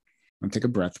that. I'll take a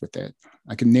breath with it.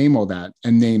 I can name all that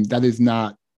and that is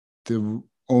not the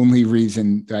only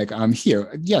reason like I'm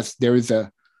here. Yes, there is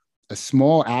a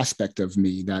small aspect of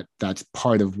me that's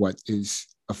part of what is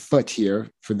afoot here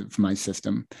for my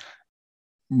system.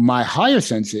 My higher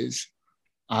sense is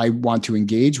I want to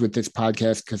engage with this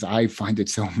podcast because I find it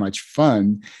so much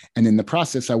fun. And in the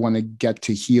process, I want to get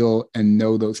to heal and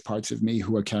know those parts of me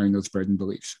who are carrying those burden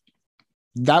beliefs.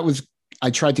 I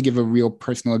tried to give a real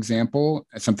personal example,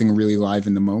 something really live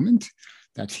in the moment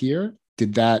that's here.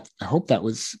 I hope that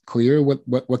was clear.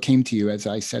 What came to you as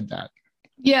I said that?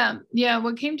 Yeah.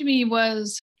 What came to me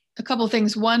was a couple of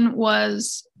things. One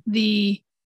was the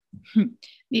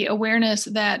awareness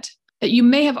that you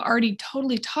may have already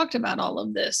totally talked about all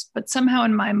of this, but somehow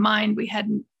in my mind, we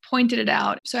hadn't pointed it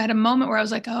out. So I had a moment where I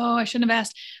was like, oh, I shouldn't have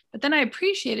asked. But then I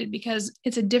appreciated because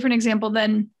it's a different example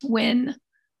than when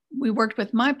we worked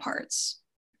with my parts.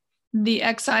 The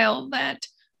exile that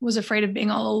was afraid of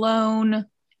being all alone,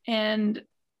 and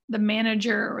the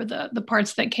manager or the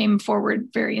parts that came forward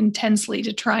very intensely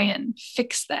to try and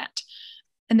fix that.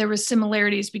 And there was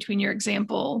similarities between your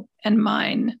example and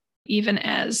mine, even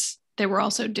as there were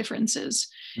also differences.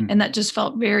 Mm-hmm. And that just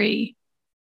felt very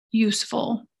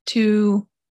useful to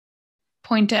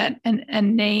point at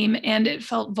and name. And it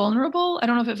felt vulnerable. I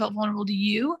don't know if it felt vulnerable to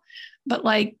you, but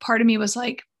like part of me was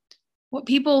like, what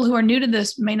people who are new to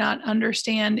this may not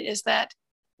understand is that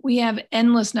we have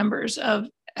endless numbers of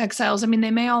exiles. I mean,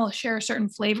 they may all share a certain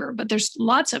flavor, but there's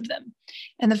lots of them.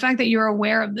 And the fact that you're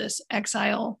aware of this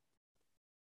exile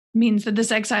means that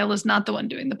this exile is not the one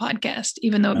doing the podcast,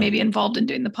 even though it may be involved in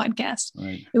doing the podcast.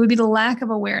 Right. It would be the lack of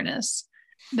awareness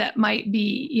that might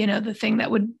be, the thing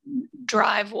that would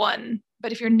drive one.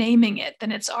 But if you're naming it,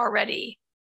 then it's already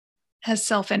has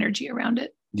self-energy around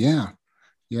it. Yeah.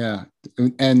 Yeah.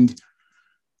 And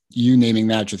you naming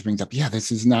that just brings up,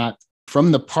 this is not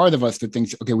from the part of us that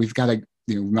thinks, okay, we've got to,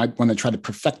 we might want to try to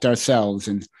perfect ourselves.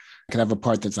 And I could have a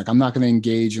part that's like, I'm not going to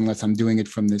engage unless I'm doing it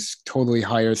from this totally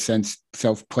higher sense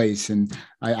self place. And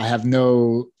I have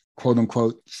no quote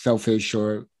unquote selfish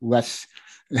or less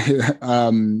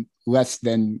than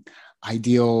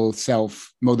ideal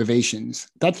self motivations.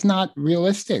 That's not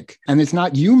realistic. And it's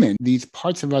not human. These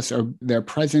parts of us they're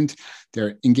present,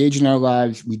 they're engaged in our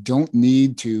lives. We don't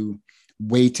need to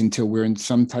wait until we're in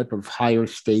some type of higher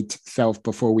state self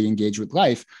before we engage with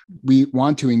life. We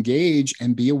want to engage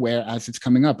and be aware as it's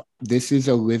coming up. This is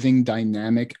a living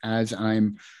dynamic as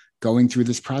I'm going through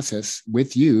this process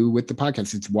with you, with the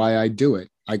podcast. It's why I do it.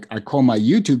 I call my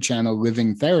YouTube channel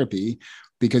Living Therapy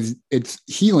because it's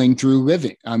healing through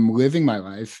living. I'm living my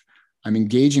life. I'm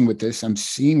engaging with this. I'm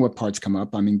seeing what parts come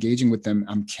up. I'm engaging with them.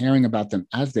 I'm caring about them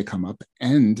as they come up,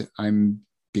 and I'm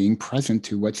being present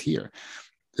to what's here.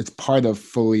 It's part of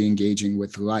fully engaging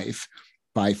with life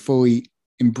by fully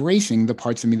embracing the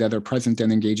parts of me that are present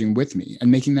and engaging with me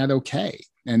and making that okay.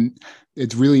 And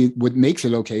it's really what makes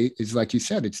it okay is, like you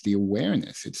said, it's the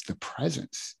awareness, it's the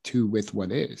presence with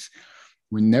what is.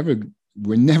 We're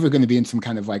never going to be in some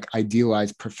kind of like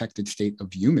idealized, perfected state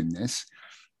of humanness.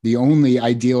 The only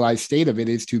idealized state of it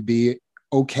is to be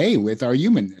okay with our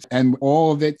humanness, and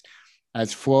all of it,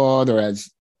 as flawed or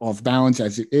as off balance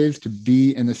as it is, to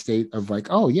be in a state of like,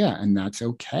 oh yeah, and that's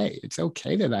okay. It's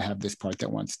okay that I have this part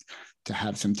that wants to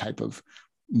have some type of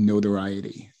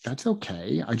notoriety. That's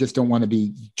okay. I just don't want to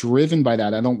be driven by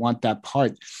that. I don't want that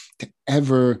part to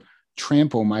ever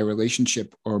trample my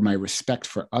relationship or my respect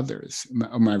for others,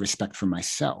 or my respect for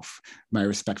myself, my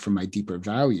respect for my deeper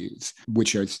values,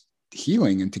 which are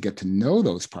healing, and to get to know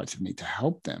those parts of me to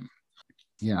help them.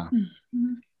 Yeah.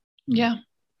 Mm-hmm. Yeah.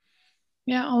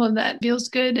 Yeah, all of that feels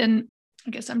good. And I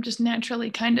guess I'm just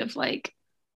naturally kind of like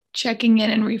checking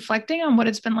in and reflecting on what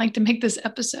it's been like to make this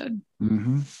episode.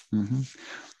 Mm-hmm. Mm-hmm.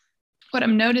 What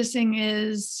I'm noticing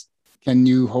is... Can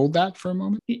you hold that for a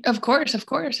moment? Of course.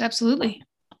 Absolutely.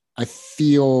 I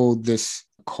feel this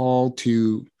call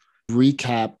to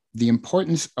recap the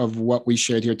importance of what we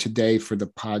shared here today for the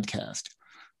podcast,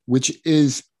 which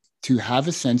is to have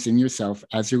a sense in yourself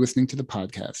as you're listening to the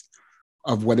podcast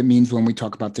of what it means when we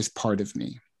talk about this part of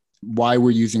me, why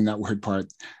we're using that word part.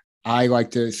 I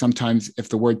like to sometimes, if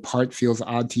the word part feels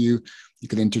odd to you, you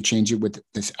could interchange it with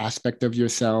this aspect of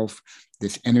yourself,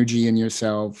 this energy in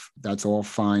yourself. That's all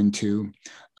fine too.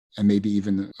 And maybe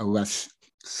even a less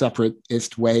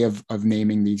separatist way of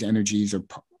naming these energies or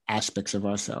aspects of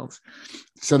ourselves.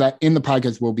 So that in the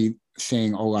podcast, we'll be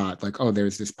saying a lot like, oh,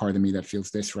 there's this part of me that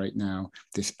feels this right now,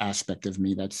 this aspect of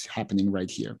me that's happening right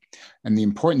here. And the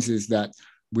importance is that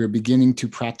we're beginning to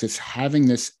practice having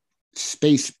this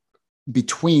space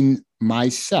between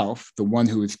myself, the one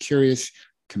who is curious,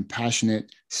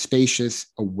 compassionate, spacious,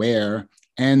 aware,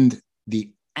 and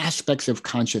the aspects of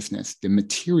consciousness, the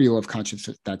material of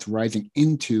consciousness that's rising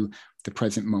into the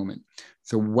present moment.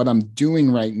 So what I'm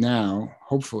doing right now,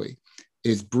 hopefully,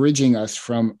 is bridging us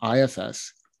from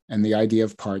IFS and the idea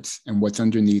of parts and what's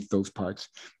underneath those parts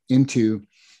into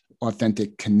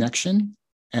authentic connection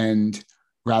and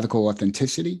radical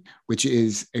authenticity, which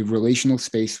is a relational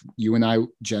space you and I,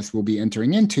 Jess, will be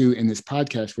entering into in this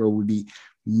podcast, where we'll be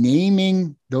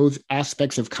naming those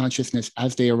aspects of consciousness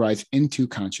as they arise into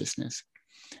consciousness.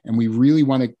 And we really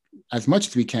want to, as much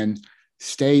as we can,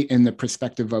 stay in the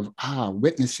perspective of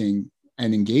witnessing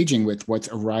and engaging with what's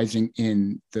arising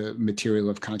in the material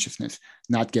of consciousness,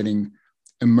 not getting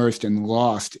immersed and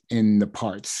lost in the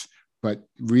parts, but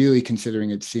really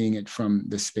considering it, seeing it from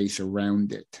the space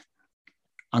around it.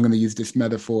 I'm going to use this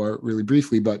metaphor really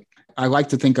briefly, but I like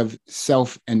to think of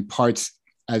self and parts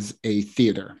as a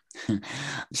theater.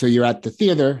 So you're at the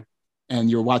theater and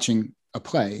you're watching a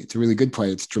play. It's a really good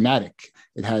play. It's dramatic.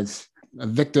 It has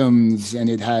victims and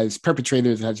it has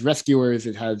perpetrators, it has rescuers,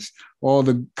 it has all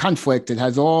the conflict, it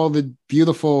has all the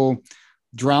beautiful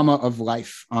drama of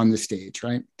life on the stage,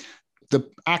 right? The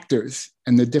actors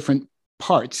and the different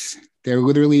parts, they're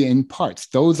literally in parts.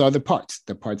 Those are the parts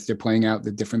they're playing out,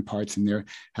 the different parts, and they're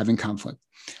having conflict.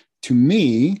 To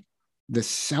me, the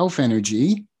self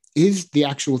energy is the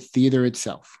actual theater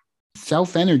itself.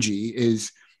 Self energy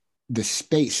is the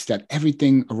space that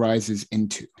everything arises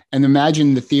into. And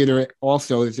imagine the theater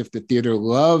also as if the theater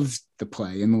loves the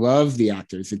play and loves the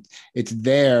actors. It's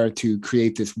there to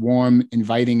create this warm,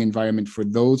 inviting environment for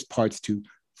those parts to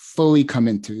fully come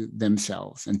into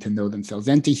themselves and to know themselves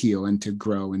and to heal and to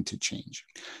grow and to change.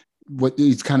 What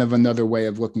is kind of another way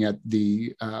of looking at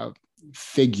the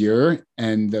figure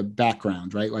and the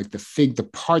background, right? Like the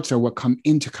parts are what come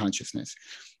into consciousness.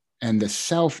 And the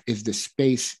self is the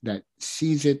space that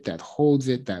sees it, that holds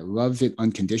it, that loves it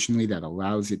unconditionally, that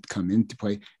allows it to come into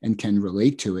play and can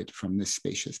relate to it from this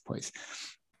spacious place.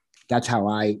 That's how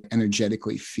I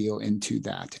energetically feel into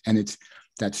that. And it's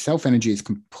that self energy is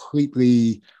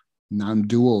completely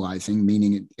non-dualizing,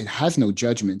 meaning it has no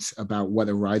judgments about what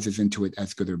arises into it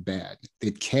as good or bad.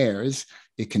 It cares.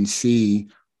 It can see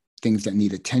things that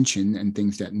need attention and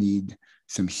things that need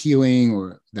some healing,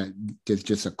 or that there's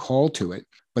just a call to it,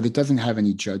 but it doesn't have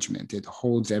any judgment. It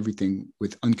holds everything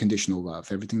with unconditional love.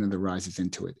 Everything that arises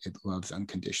into it, it loves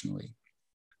unconditionally.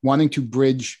 Wanting to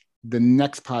bridge the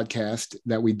next podcast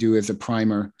that we do as a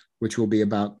primer, which will be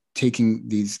about taking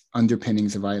these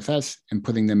underpinnings of IFS and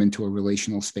putting them into a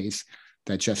relational space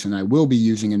that Jess and I will be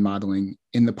using and modeling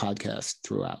in the podcast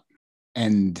throughout.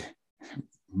 And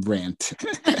rant.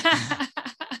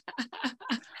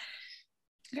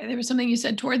 Okay, there was something you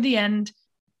said toward the end.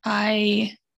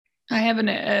 I have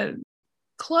a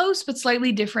close but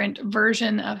slightly different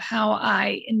version of how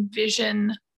I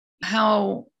envision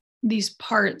how these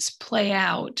parts play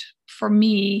out for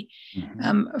me.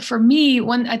 Mm-hmm. For me,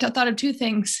 I thought of two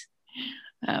things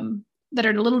that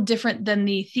are a little different than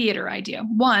the theater idea.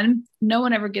 One, no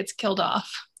one ever gets killed off.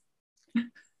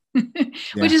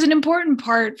 Which is an important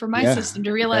part for my system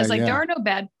to realize, there are no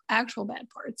actual bad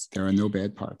parts. There are no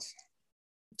bad parts.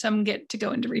 Some get to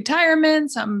go into retirement,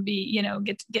 some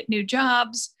get new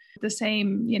jobs, the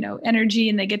same, energy,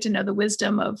 and they get to know the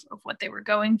wisdom of what they were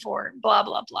going for, blah,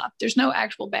 blah, blah. There's no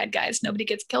actual bad guys. Nobody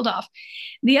gets killed off.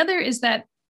 The other is that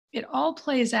it all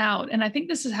plays out. And I think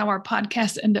this is how our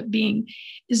podcasts end up being,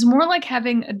 is more like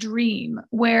having a dream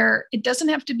where it doesn't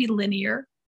have to be linear.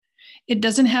 It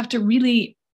doesn't have to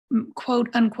really, quote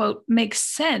unquote, make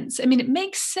sense. I mean, it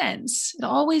makes sense. It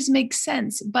always makes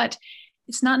sense, but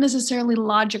it's not necessarily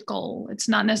logical. It's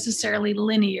not necessarily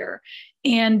linear.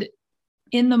 And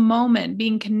in the moment,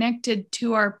 being connected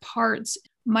to our parts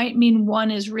might mean one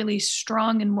is really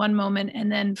strong in one moment and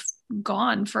then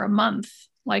gone for a month,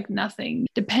 like nothing,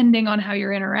 depending on how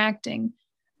you're interacting.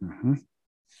 Mm-hmm.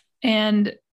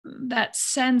 And that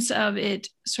sense of it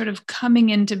sort of coming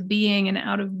into being and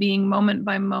out of being moment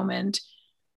by moment,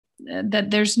 that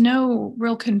there's no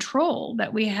real control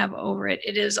that we have over it.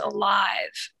 It is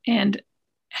alive and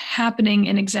happening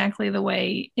in exactly the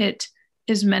way it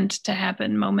is meant to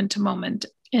happen, moment to moment,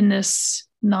 in this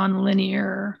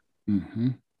non-linear,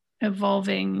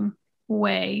 evolving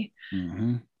way.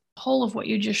 Mm-hmm. The whole of what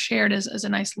you just shared is a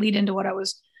nice lead into what I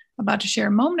was about to share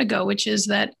a moment ago, which is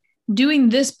that doing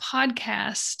this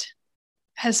podcast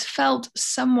has felt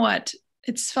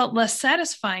it's felt less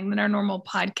satisfying than our normal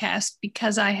podcast,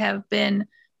 because I have been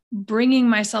bringing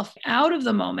myself out of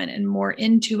the moment and more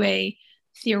into a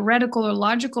theoretical or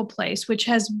logical place, which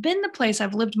has been the place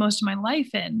I've lived most of my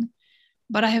life in,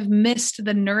 but I have missed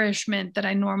the nourishment that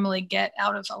I normally get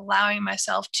out of allowing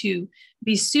myself to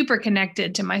be super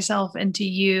connected to myself and to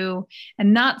you,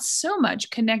 and not so much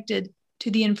connected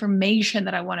to the information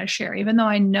that I want to share. Even though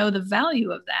I know the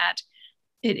value of that,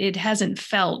 it hasn't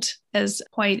felt as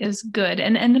quite as good.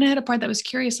 And then I had a part that was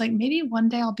curious, like maybe one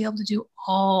day I'll be able to do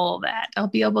all that. I'll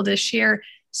be able to share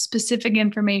specific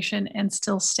information and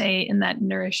still stay in that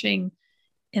nourishing,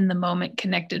 in the moment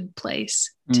connected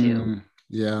place too.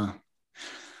 Yeah.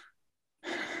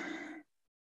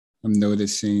 I'm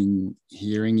noticing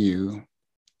hearing you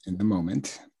in the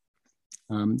moment.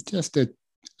 Just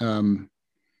some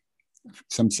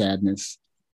sadness,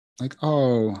 like,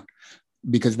 oh,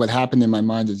 because what happened in my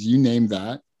mind is you named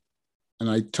that, and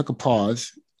I took a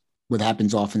pause. What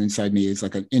happens often inside me is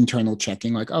like an internal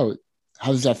checking, like, oh,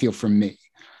 how does that feel for me?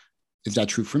 Is that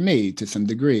true for me to some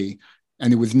degree?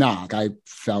 And it was not. I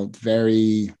feel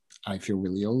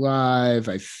really alive.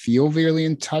 I feel really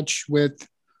in touch with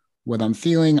what I'm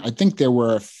feeling. I think there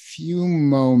were a few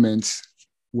moments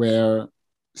where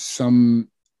some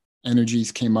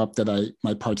energies came up that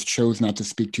my parts chose not to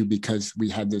speak to because we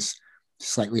had this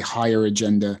slightly higher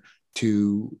agenda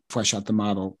to flesh out the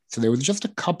model. So there was just a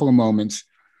couple of moments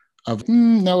of,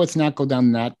 no, let's not go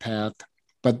down that path.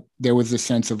 But there was a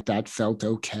sense of that felt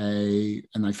okay.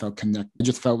 And I felt connected. I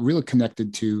just felt really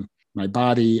connected to my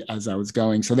body as I was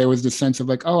going. So there was this sense of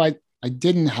like, oh, I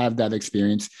didn't have that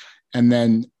experience. And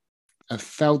then a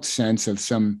felt sense of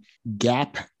some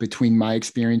gap between my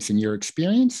experience and your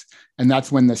experience. And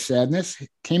that's when the sadness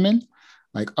came in.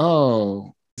 Like,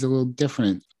 oh, it's a little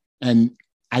different. And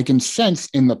I can sense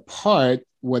in the part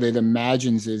what it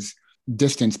imagines is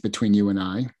distance between you and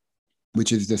I,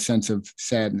 which is the sense of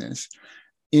sadness.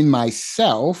 In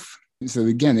myself, so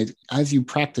again, as you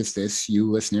practice this, you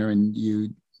listener and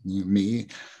me,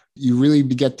 you really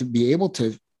get to be able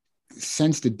to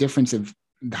sense the difference of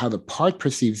how the part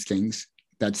perceives things.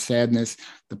 That sadness,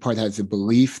 the part has a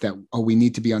belief that, oh, we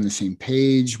need to be on the same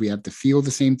page. We have to feel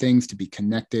the same things to be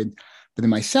connected. But in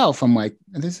myself, I'm like,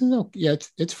 this is okay. Yeah,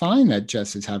 it's fine that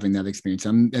Jess is having that experience.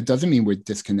 It doesn't mean we're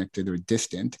disconnected or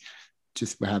distant.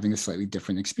 Just we're having a slightly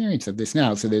different experience of this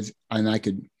now. So and I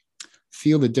could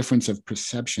feel the difference of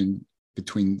perception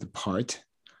between the part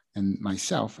and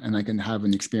myself. And I can have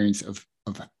an experience of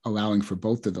allowing for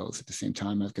both of those at the same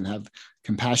time. I can have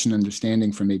compassion,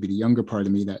 understanding for maybe the younger part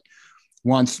of me that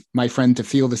wants my friend to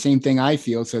feel the same thing I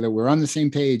feel so that we're on the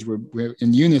same page, we're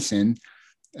in unison.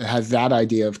 It has that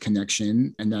idea of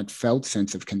connection and that felt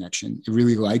sense of connection. It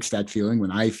really likes that feeling when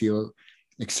I feel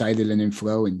excited and in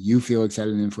flow and you feel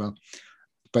excited and in flow.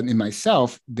 But in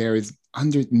myself, there is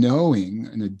under knowing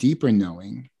and a deeper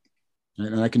knowing,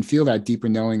 right? And I can feel that deeper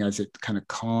knowing as it kind of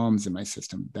calms in my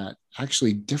system, that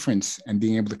actually difference and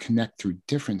being able to connect through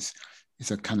difference is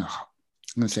a kind of,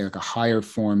 I'm going to say like a higher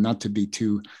form, not to be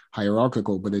too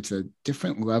hierarchical, but it's a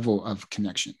different level of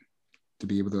connection to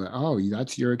be able to, oh,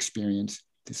 that's your experience.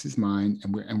 This is mine.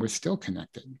 And we're still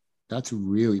connected. That's a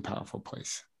really powerful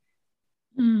place.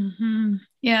 Mm-hmm.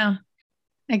 Yeah.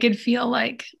 I could feel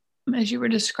like, as you were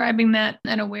describing that,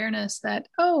 an awareness that,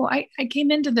 oh, I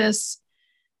came into this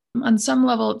on some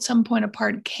level, at some point a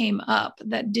part came up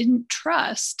that didn't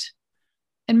trust.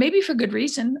 And maybe for good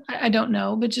reason, I don't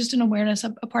know, but just an awareness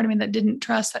of a part of me that didn't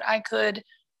trust that I could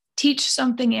teach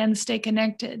something and stay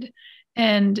connected.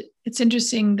 And it's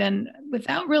interesting then,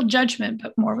 without real judgment,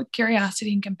 but more with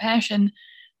curiosity and compassion,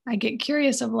 I get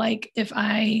curious of like, if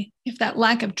that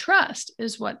lack of trust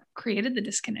is what created the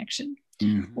disconnection,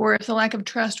 or if the lack of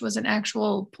trust was an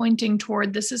actual pointing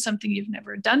toward, this is something you've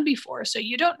never done before, so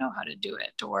you don't know how to do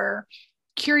it, or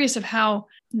curious of how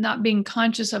not being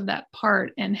conscious of that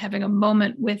part and having a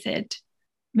moment with it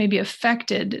maybe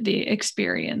affected the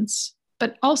experience,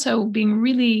 but also being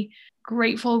really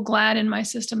grateful, glad in my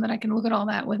system that I can look at all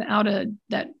that without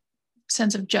that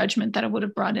sense of judgment that I would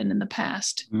have brought in the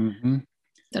past. Mm-hmm.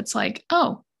 That's like,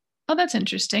 oh, that's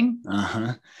interesting.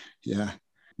 Yeah.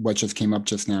 What just came up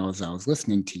just now as I was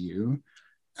listening to you,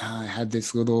 I had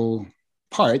this little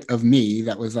part of me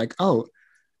that was like, oh,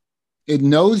 it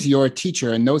knows your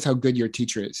teacher and knows how good your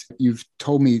teacher is. You've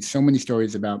told me so many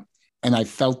stories about, and I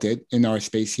felt it in our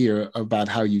space here, about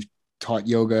how you taught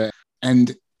yoga.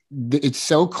 And it's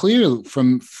so clear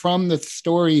from the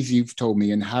stories you've told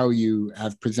me and how you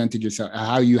have presented yourself,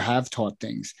 how you have taught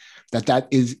things, that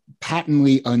is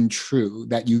patently untrue,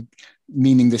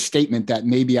 meaning the statement that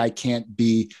maybe I can't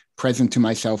be present to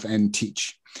myself and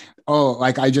teach. Oh,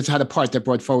 like I just had a part that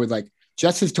brought forward, like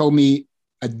Jess has told me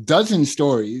a dozen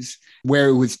stories where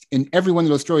it was, in every one of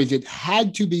those stories, it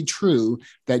had to be true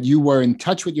that you were in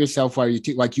touch with yourself while you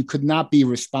teach. Like you could not be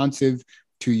responsive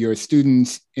to your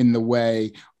students in the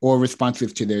way or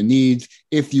responsive to their needs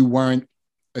if you weren't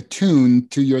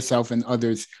attuned to yourself and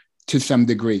others to some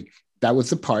degree. That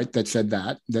was the part that said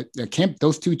that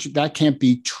can't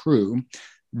be true.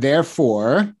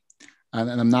 Therefore, and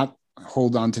I'm not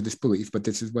hold on to this belief, but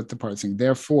this is what the part is saying.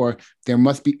 Therefore, it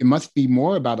must be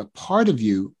more about a part of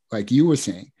you, like you were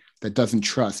saying, that doesn't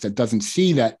trust, that doesn't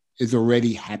see that is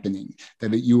already happening,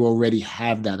 that you already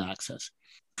have that access.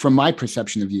 From my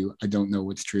perception of you, I don't know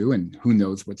what's true, and who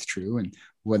knows what's true, and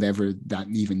whatever that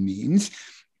even means.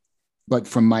 But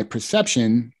from my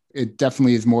perception, it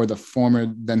definitely is more the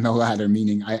former than the latter,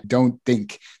 meaning I don't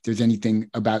think there's anything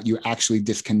about you actually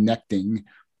disconnecting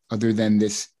other than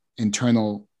this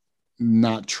internal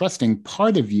not trusting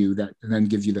part of you that then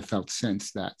gives you the felt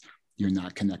sense that you're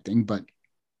not connecting. But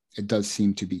it does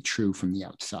seem to be true from the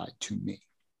outside to me.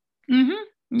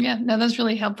 Mm-hmm. Yeah, no, that's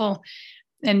really helpful.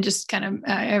 And just kind of,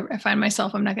 I find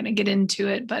myself, I'm not going to get into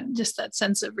it, but just that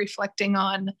sense of reflecting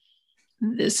on,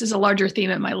 this is a larger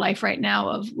theme in my life right now,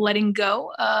 of letting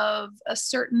go of a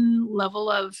certain level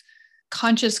of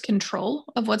conscious control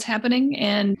of what's happening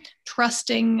and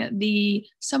trusting the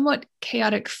somewhat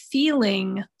chaotic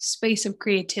feeling space of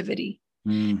creativity.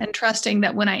 And trusting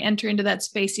that when I enter into that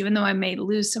space, even though I may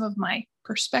lose some of my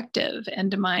perspective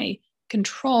and my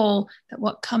control, that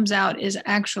what comes out is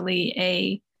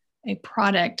actually a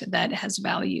product that has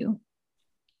value.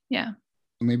 Yeah.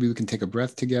 Maybe we can take a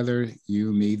breath together,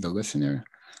 you, me, the listener.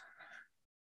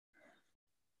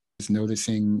 Just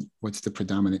noticing what's the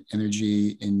predominant energy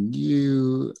in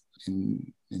you,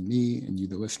 in me, and you,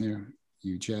 the listener,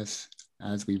 you, Jess,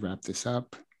 as we wrap this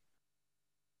up.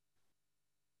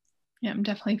 Yeah, I'm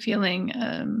definitely feeling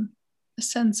a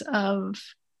sense of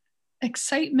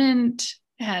excitement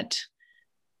at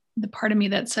the part of me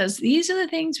that says, these are the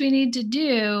things we need to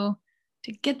do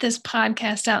to get this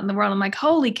podcast out in the world. I'm like,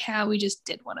 holy cow, we just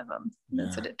did one of them. Yeah.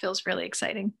 That's what it feels really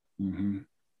exciting. Mm-hmm.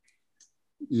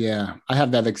 Yeah, I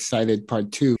have that excited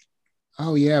part too.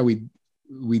 Oh yeah, we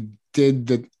did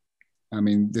the, I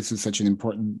mean, this is such an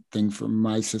important thing for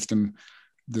my system,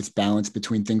 this balance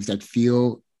between things that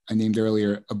feel, I named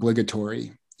earlier,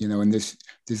 obligatory, you know, and this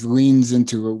leans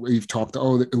into what we've talked,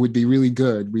 oh, it would be really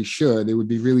good. It would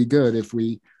be really good if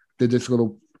we did this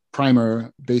little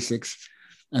primer basics.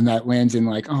 And that lands in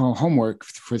like, oh, homework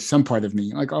for some part of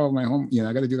me. Like, oh, my home, you know,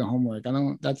 I got to do the homework.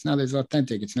 That's not as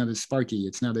authentic. It's not as sparky.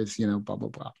 It's not as, you know, blah, blah,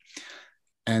 blah.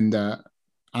 And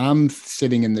I'm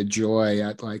sitting in the joy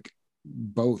at like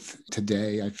both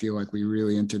today. I feel like we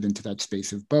really entered into that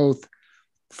space of both.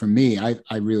 For me,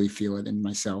 I really feel it in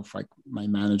myself. Like my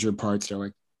manager parts are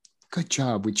like, good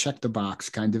job. We checked the box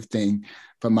kind of thing.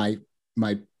 But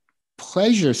my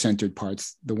pleasure-centered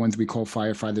parts, the ones we call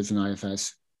firefighters and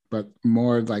IFS, but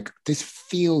more like, this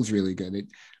feels really good.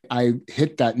 I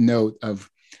hit that note of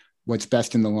what's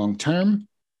best in the long term,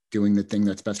 doing the thing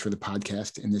that's best for the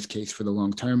podcast, in this case for the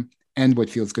long term, and what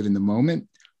feels good in the moment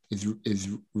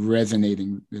is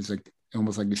resonating. There's like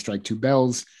almost like you strike two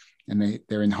bells and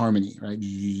they're in harmony, right?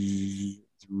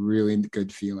 It's really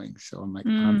good feeling. So I'm like,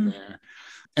 I'm there.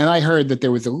 And I heard that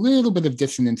there was a little bit of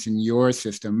dissonance in your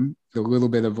system, a little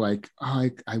bit of like, oh,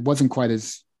 I wasn't quite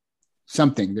as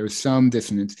something. There was some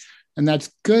dissonance. And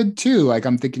that's good too. Like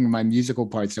I'm thinking of my musical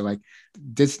parts are like,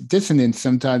 this dissonance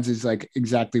sometimes is like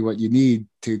exactly what you need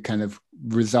to kind of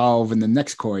resolve in the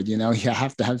next chord. You know, you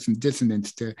have to have some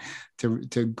dissonance to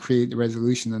create the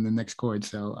resolution on the next chord.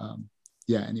 So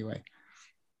yeah, anyway,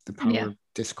 the power of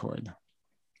discord.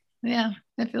 Yeah,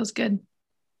 that feels good.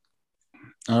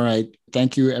 All right.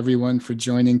 Thank you, everyone, for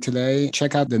joining today.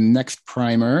 Check out the next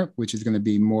primer, which is going to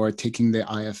be more taking the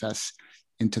IFS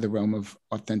into the realm of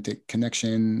authentic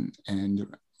connection and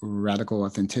radical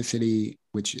authenticity,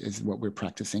 which is what we're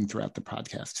practicing throughout the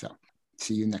podcast. So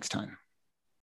see you next time.